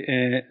see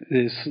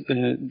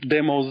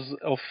demos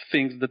of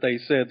things that I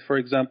said. For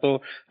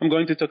example, I'm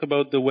going to talk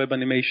about the Web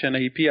Animation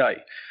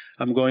API.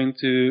 I'm going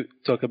to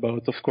talk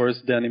about, of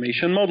course, the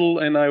animation model,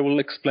 and I will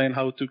explain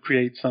how to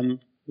create some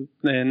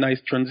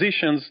nice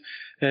transitions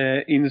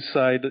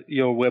inside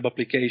your web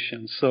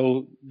application.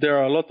 So there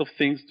are a lot of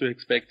things to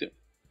expect.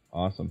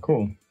 Awesome.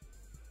 Cool.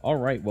 All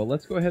right. Well,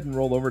 let's go ahead and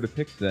roll over to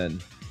picks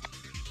then.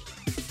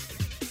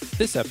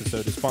 This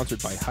episode is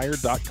sponsored by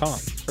Hired.com.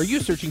 Are you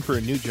searching for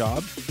a new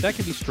job? That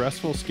can be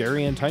stressful,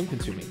 scary, and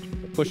time-consuming.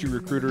 Pushy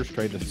recruiters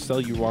try to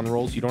sell you on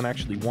roles you don't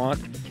actually want,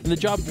 and the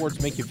job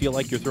boards make you feel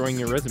like you're throwing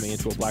your resume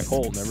into a black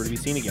hole, never to be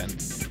seen again.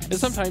 And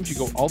sometimes you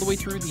go all the way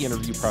through the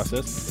interview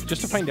process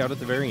just to find out at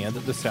the very end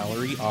that the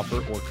salary,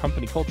 offer, or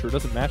company culture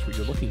doesn't match what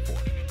you're looking for.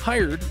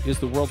 Hired is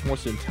the world's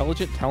most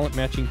intelligent talent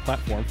matching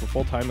platform for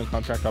full-time and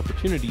contract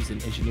opportunities in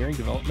engineering,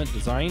 development,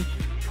 design,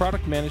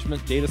 product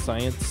management, data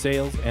science,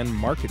 sales, and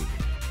marketing.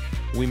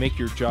 We make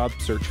your job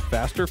search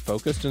faster,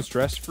 focused, and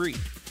stress-free.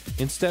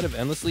 Instead of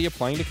endlessly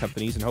applying to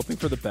companies and hoping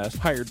for the best,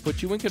 Hired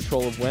puts you in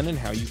control of when and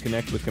how you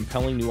connect with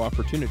compelling new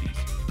opportunities.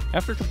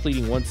 After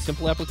completing one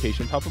simple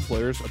application, top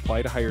employers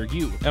apply to hire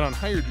you, and on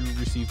Hired you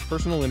receive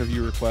personal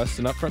interview requests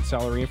and upfront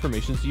salary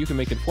information so you can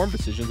make informed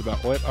decisions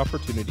about what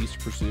opportunities to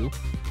pursue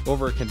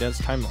over a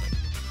condensed timeline.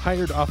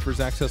 Hired offers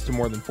access to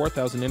more than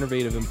 4,000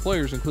 innovative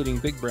employers, including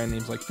big brand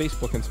names like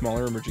Facebook and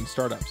smaller emerging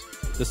startups.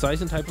 The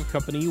size and type of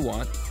company you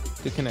want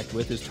to connect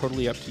with is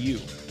totally up to you.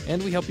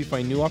 And we help you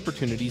find new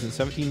opportunities in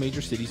 17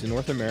 major cities in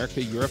North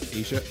America, Europe,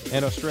 Asia,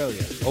 and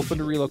Australia. Open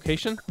to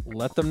relocation?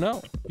 Let them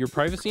know. Your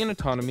privacy and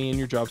autonomy in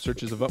your job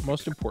search is of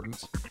utmost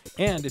importance.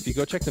 And if you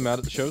go check them out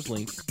at the show's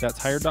link, that's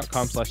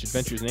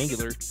hired.com/adventures in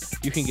Angular,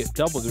 you can get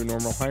double their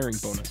normal hiring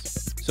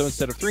bonus. So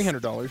instead of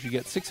 $300, you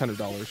get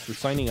 $600 for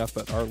signing up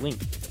at our link.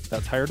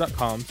 That's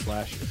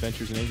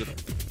hired.com/adventures in Angular.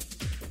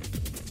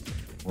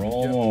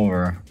 Roll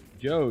over.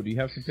 Joe, do you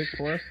have some picks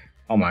for us?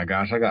 Oh my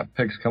gosh, I got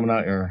picks coming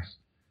out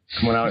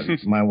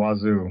my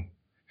wazoo.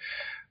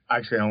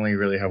 Actually, I only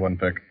really have one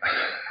pick.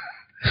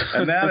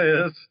 And that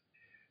is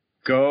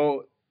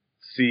go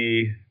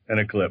see an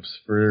eclipse.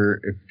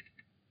 For if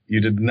you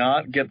did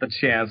not get the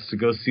chance to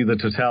go see the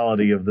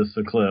totality of this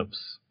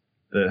eclipse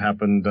that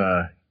happened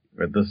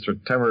at this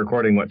time of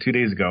recording, 2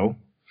 days ago,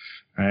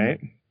 right?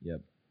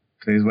 Yep.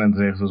 Today's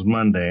Wednesday, this was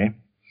Monday.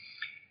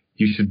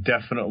 You should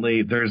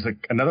definitely, there's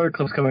another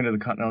eclipse coming to the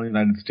continental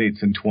United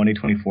States in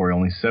 2024,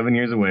 only 7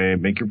 years away.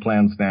 Make your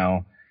plans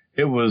now.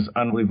 It was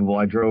unbelievable.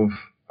 I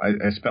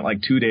spent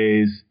like 2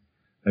 days.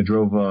 I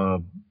drove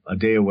a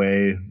day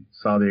away,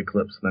 saw the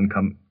eclipse, and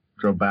then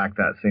drove back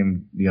that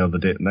same,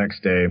 the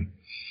next day,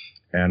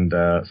 and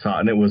saw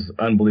it, and it was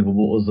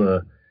unbelievable. It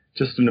was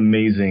just an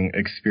amazing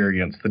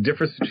experience. The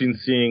difference between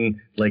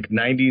seeing like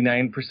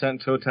 99%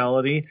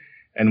 totality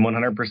and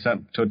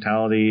 100%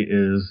 totality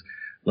is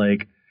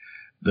like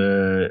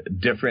the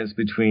difference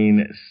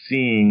between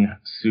seeing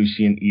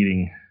sushi and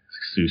eating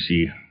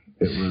sushi.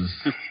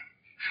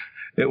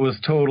 It was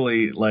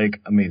totally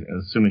like amazing.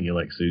 Assuming you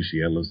like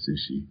sushi, I love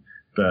sushi,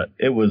 but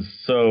it was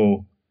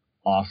so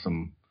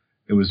awesome.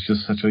 It was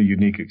just such a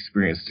unique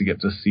experience to get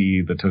to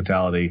see the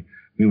totality.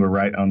 We were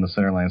right on the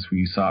center line, so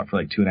we saw it for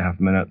like 2.5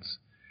 minutes.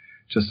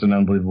 Just an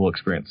unbelievable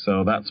experience.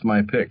 So that's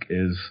my pick: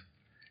 is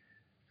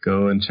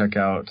go and check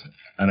out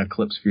an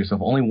eclipse for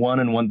yourself. Only 1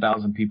 in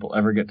 1,000 people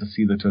ever get to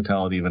see the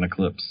totality of an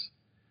eclipse.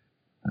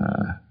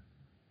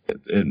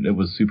 It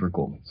was super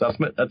cool. So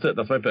that's it.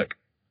 That's my pick.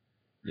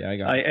 Yeah,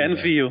 I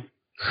envy you.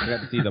 I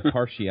got to see the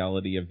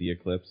partiality of the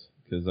eclipse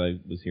because I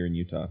was here in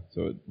Utah,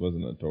 so it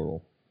wasn't a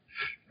total.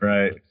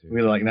 Right.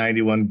 We were like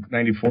 94% or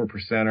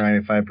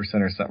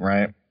 95% or something,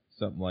 right?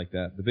 Something like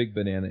that. The big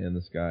banana in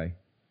the sky.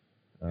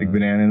 Big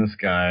banana in the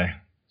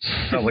sky.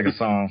 Sounds like a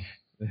song.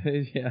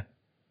 Yeah.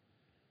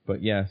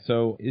 But yeah,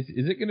 so is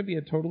it going to be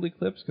a total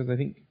eclipse? Because I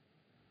think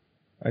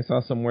I saw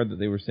somewhere that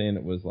they were saying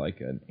it was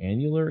like an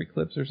annular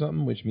eclipse or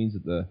something, which means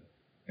that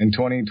in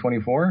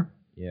 2024?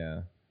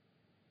 Yeah.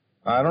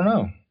 I don't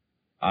know.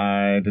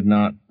 I did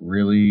not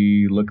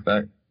really look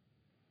that.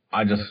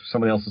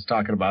 Somebody else was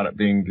talking about it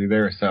being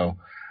there, so.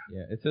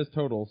 Yeah, it says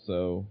total,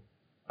 so.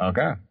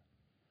 Okay.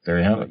 There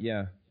you have it.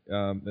 Yeah.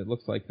 It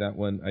looks like that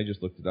one, I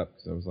just looked it up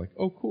because I was like,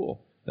 oh,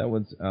 cool. That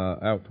one's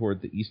out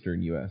toward the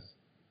eastern U.S.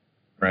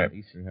 Right.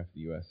 Eastern half of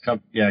the U.S.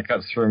 It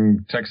cuts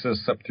from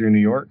Texas up through New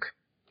York.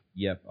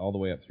 Yep, all the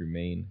way up through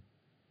Maine.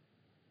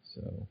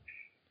 So,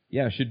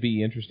 yeah, it should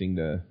be interesting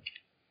to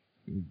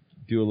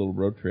do a little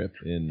road trip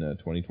in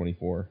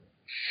 2024.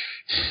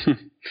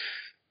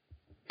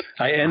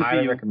 I envy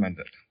highly you. recommend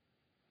it.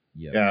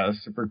 Yep. Yeah,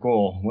 it's super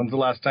cool. When's the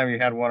last time you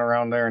had one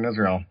around there in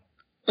Israel?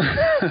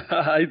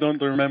 I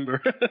don't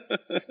remember.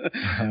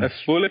 A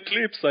full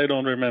eclipse, I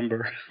don't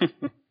remember.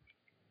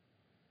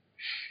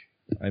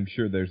 I'm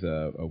sure there's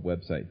a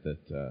website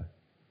that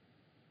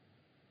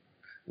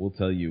will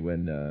tell you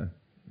when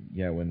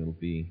it'll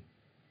be.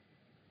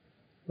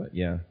 But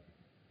yeah,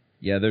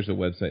 there's a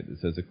website that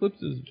says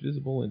eclipse is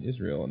visible in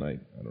Israel, and I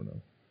don't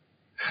know.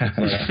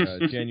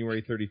 It's like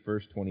January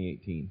 31st,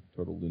 2018,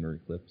 total lunar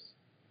eclipse.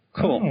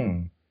 Cool.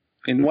 Oh.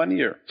 In 1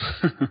 year.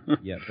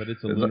 Yeah, but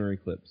it's a lunar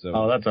eclipse. So.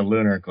 Oh, that's a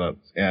lunar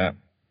eclipse. Yeah.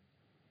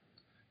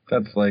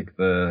 That's like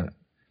the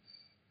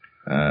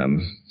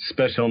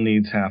special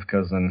needs half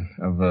cousin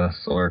of a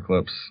solar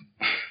eclipse.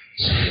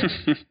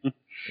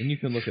 And you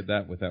can look at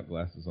that without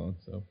glasses on.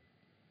 So.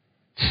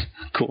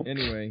 Cool.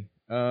 Anyway,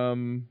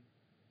 I'm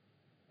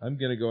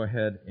gonna go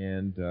ahead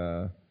and.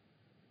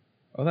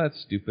 Oh, that's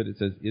stupid. It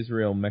says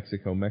Israel,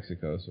 Mexico,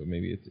 Mexico. So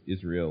maybe it's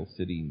Israel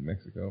City,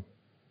 Mexico,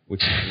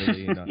 which is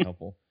really not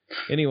helpful.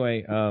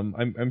 Anyway,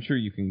 I'm sure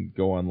you can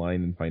go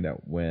online and find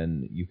out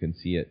when you can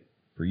see it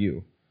for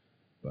you.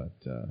 But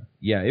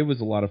yeah, it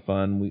was a lot of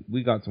fun.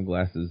 We got some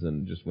glasses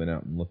and just went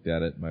out and looked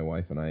at it. My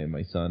wife and I and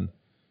my son.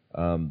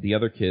 The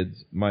other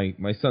kids, my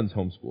son's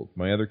homeschooled.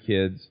 My other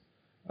kids,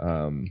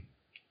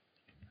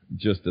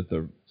 just at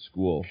the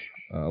school,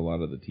 a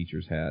lot of the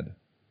teachers had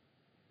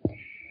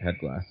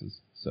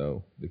glasses,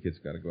 so the kids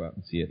got to go out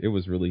and see it. It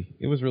was really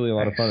a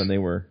lot of fun, and they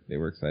were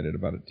excited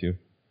about it too.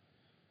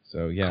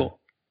 So yeah. Cool.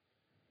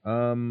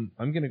 I'm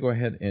going to go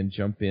ahead and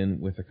jump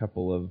in with a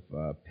couple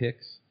of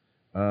picks.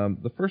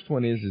 The first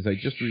one is I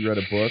just reread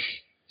a book,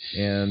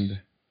 and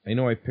I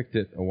know I picked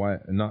it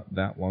not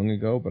that long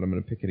ago, but I'm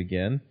going to pick it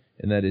again,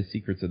 and that is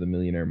Secrets of the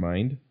Millionaire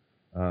Mind.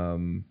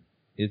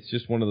 It's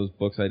just one of those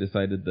books I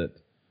decided that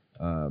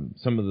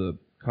some of the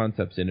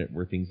concepts in it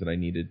were things that I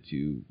needed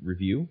to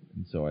review,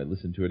 and so I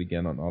listened to it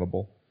again on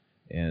Audible,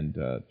 and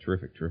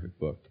terrific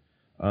book.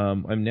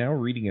 I'm now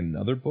reading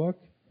another book,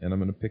 and I'm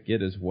going to pick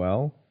it as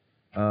well.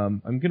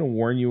 I'm going to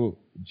warn you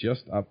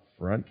just up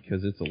front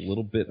because it's a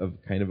little bit of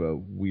kind of a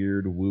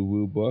weird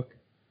woo-woo book,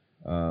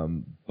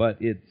 but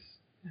it's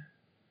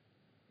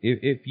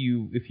if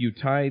you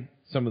tie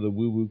some of the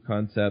woo-woo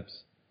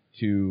concepts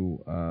to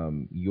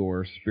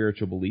your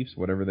spiritual beliefs,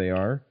 whatever they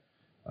are,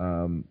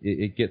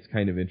 it gets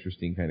kind of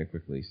interesting kind of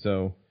quickly.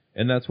 So,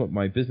 and that's what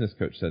my business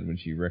coach said when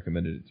she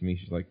recommended it to me.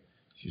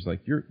 She's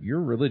like,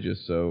 you're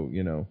religious, so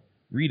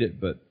read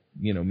it, but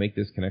make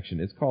this connection.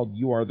 It's called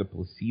 "You Are the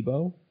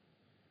Placebo"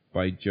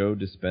 by Joe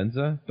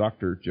Dispenza,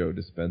 Dr. Joe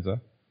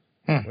Dispenza.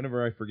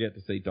 Whenever I forget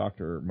to say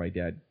doctor, my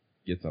dad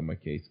gets on my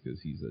case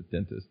because he's a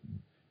dentist.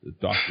 The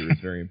doctor is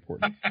very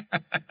important.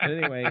 But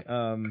anyway,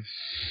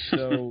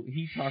 so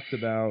he talks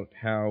about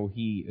how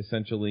he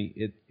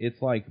essentially,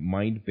 it's like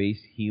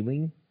mind-based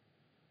healing,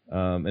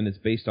 and it's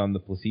based on the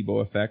placebo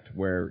effect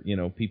where,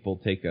 people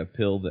take a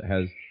pill that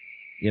has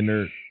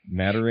inert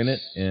matter in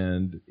it,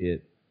 and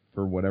it,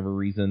 for whatever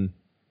reason,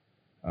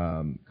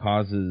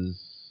 causes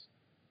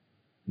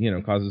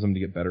them to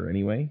get better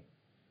anyway.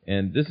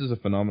 And this is a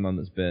phenomenon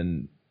that's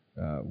been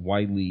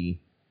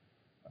widely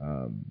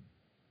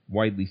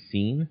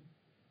seen.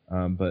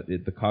 But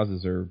the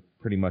causes are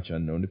pretty much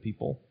unknown to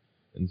people.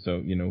 And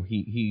so,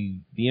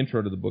 the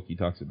intro to the book, he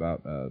talks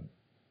about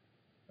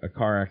a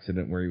car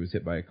accident where he was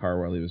hit by a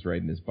car while he was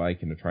riding his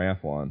bike in a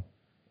triathlon,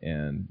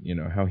 and,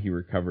 how he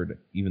recovered,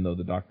 even though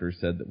the doctor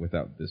said that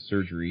without this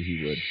surgery,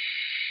 he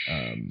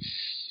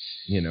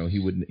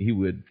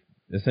would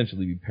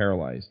essentially be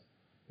paralyzed.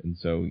 And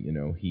so,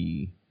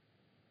 he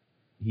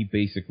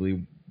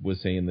basically was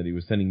saying that he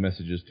was sending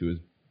messages to his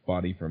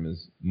body from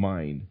his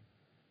mind,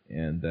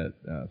 and that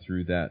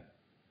through that,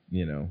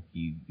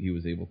 he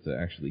was able to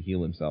actually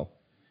heal himself.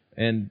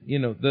 And,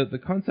 the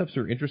concepts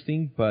are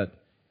interesting, but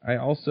I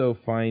also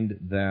find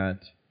that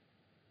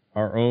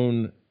our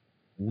own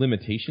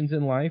limitations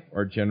in life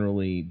are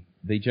generally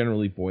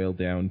boil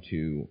down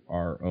to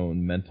our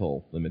own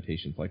mental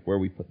limitations, like where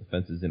we put the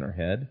fences in our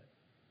head.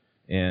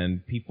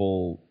 And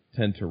people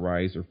tend to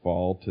rise or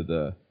fall to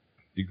the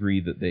degree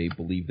that they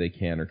believe they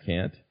can or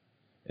can't.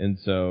 And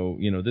so,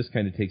 this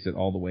kind of takes it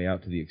all the way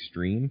out to the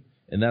extreme.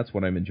 And that's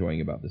what I'm enjoying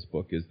about this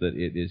book, is that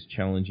it is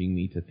challenging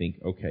me to think,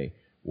 okay,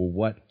 well,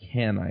 what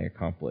can I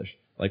accomplish?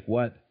 Like,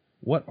 what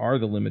are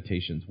the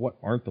limitations? What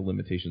aren't the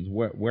limitations?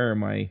 Where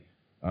am I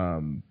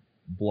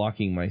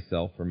blocking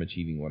myself from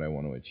achieving what I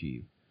want to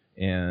achieve?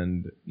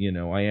 And,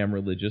 I am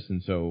religious,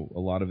 and so a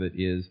lot of it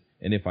is,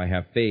 and if I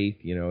have faith,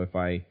 if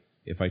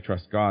I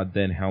trust God,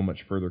 then how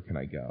much further can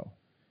I go?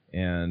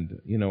 And,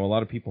 a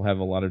lot of people have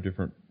a lot of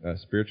different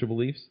spiritual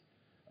beliefs.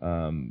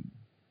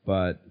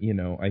 But,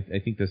 I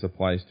think this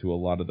applies to a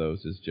lot of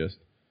those, is just,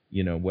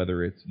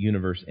 whether it's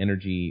universe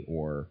energy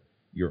or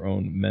your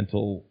own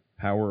mental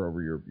power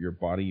over your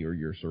body or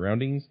your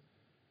surroundings.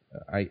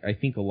 I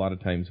think a lot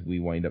of times we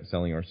wind up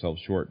selling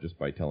ourselves short just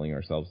by telling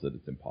ourselves that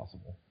it's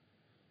impossible.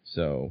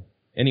 So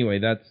anyway,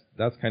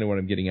 that's kind of what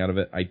I'm getting out of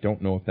it. I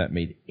don't know if that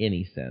made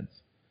any sense,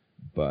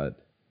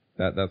 but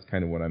that's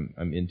kind of what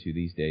I'm into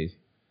these days.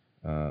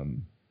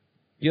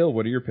 Gil,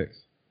 what are your picks?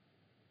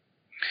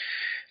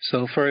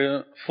 So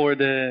for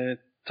the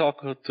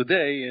talk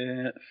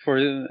today,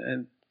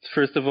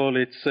 first of all,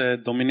 it's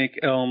Dominic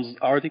Elm's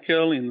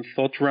article in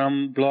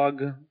ThoughtRam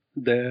blog,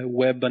 the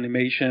web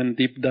animation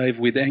deep dive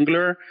with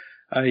Angular.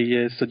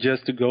 I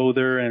suggest to go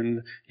there,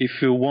 and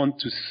if you want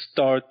to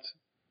start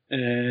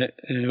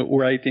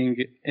writing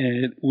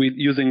with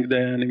using the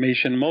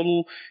animation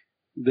model,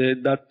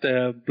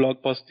 that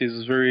blog post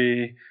is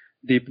very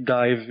deep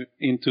dive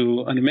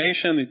into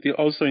animation. It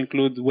also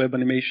includes web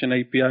animation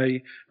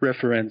API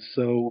reference,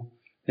 so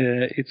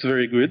it's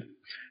very good.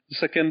 The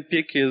second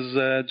pick is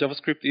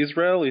JavaScript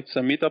Israel. It's a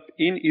meetup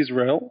in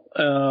Israel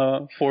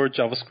for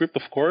JavaScript,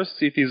 of course.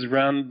 It is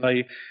run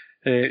by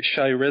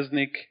Shai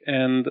Resnick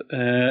and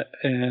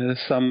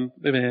some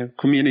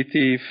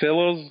community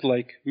fellows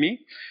like me.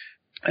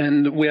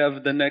 And we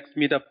have the next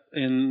meetup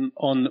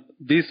on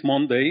this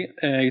Monday.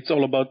 It's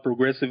all about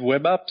progressive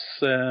web apps.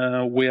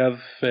 We have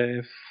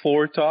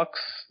 4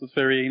 talks,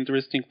 very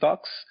interesting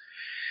talks.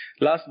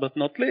 Last but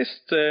not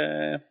least,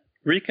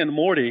 Rick and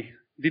Morty.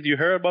 Did you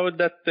hear about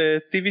that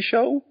TV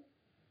show?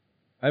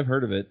 I've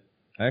heard of it.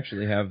 I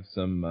actually have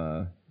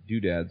some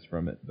doodads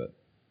from it, but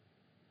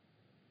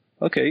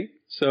okay.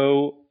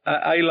 So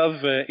I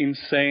love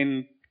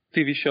insane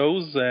TV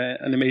shows,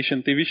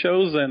 animation TV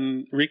shows,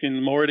 and Rick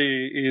and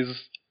Morty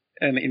is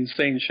an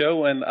insane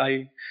show, and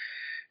I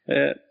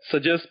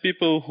suggest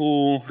people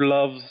who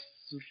love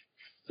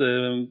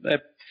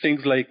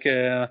things like,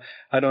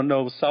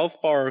 South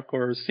Park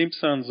or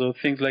Simpsons or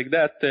things like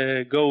that,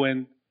 go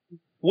and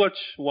watch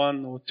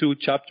 1 or 2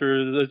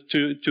 chapters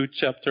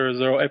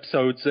or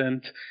episodes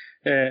and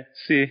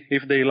see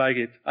if they like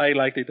it. I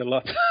liked it a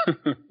lot.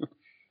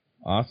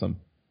 Awesome.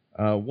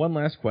 One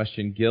last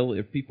question, Gil.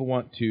 If people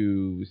want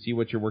to see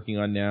what you're working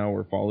on now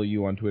or follow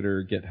you on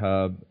Twitter,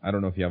 GitHub, I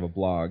don't know if you have a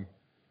blog.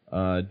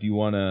 Do you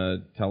want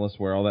to tell us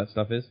where all that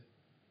stuff is?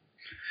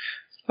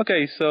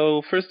 Okay,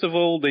 so first of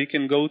all, they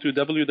can go to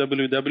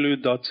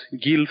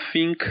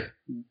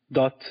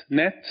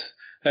www.gilfink.net,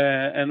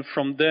 and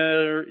from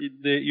there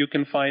you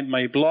can find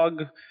my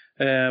blog,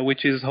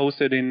 which is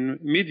hosted in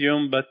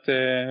Medium, but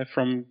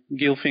from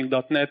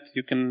gilfink.net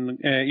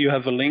you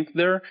have a link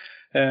there.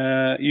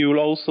 You will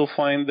also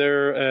find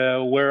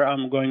there where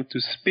I'm going to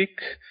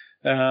speak,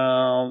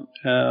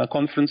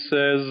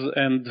 conferences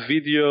and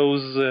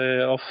videos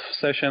of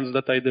sessions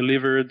that I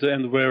delivered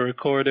and were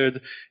recorded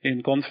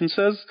in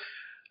conferences.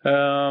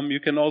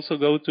 You can also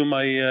go to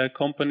my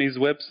company's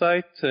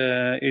website.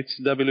 It's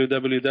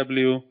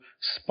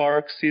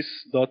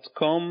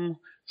www.sparxsys.com.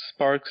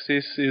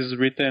 Sparxsys is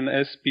written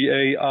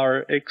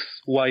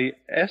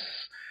SPARXYS.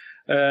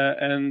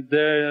 And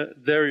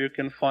there you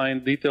can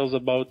find details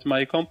about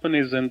my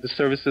companies and the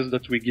services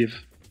that we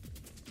give.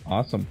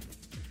 Awesome.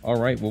 All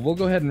right. Well, we'll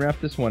go ahead and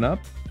wrap this one up.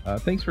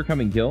 Thanks for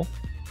coming, Gil.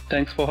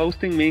 Thanks for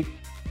hosting me.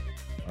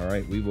 All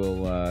right. We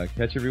will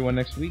catch everyone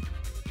next week.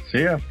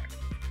 See ya.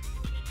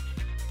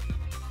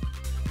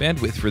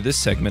 Bandwidth for this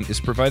segment is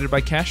provided by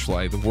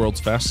CacheFly, the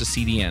world's fastest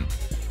CDN.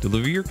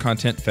 Deliver your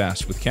content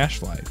fast with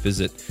CacheFly.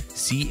 Visit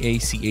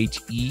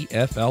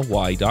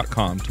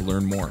CACHEFLY.com to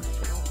learn more.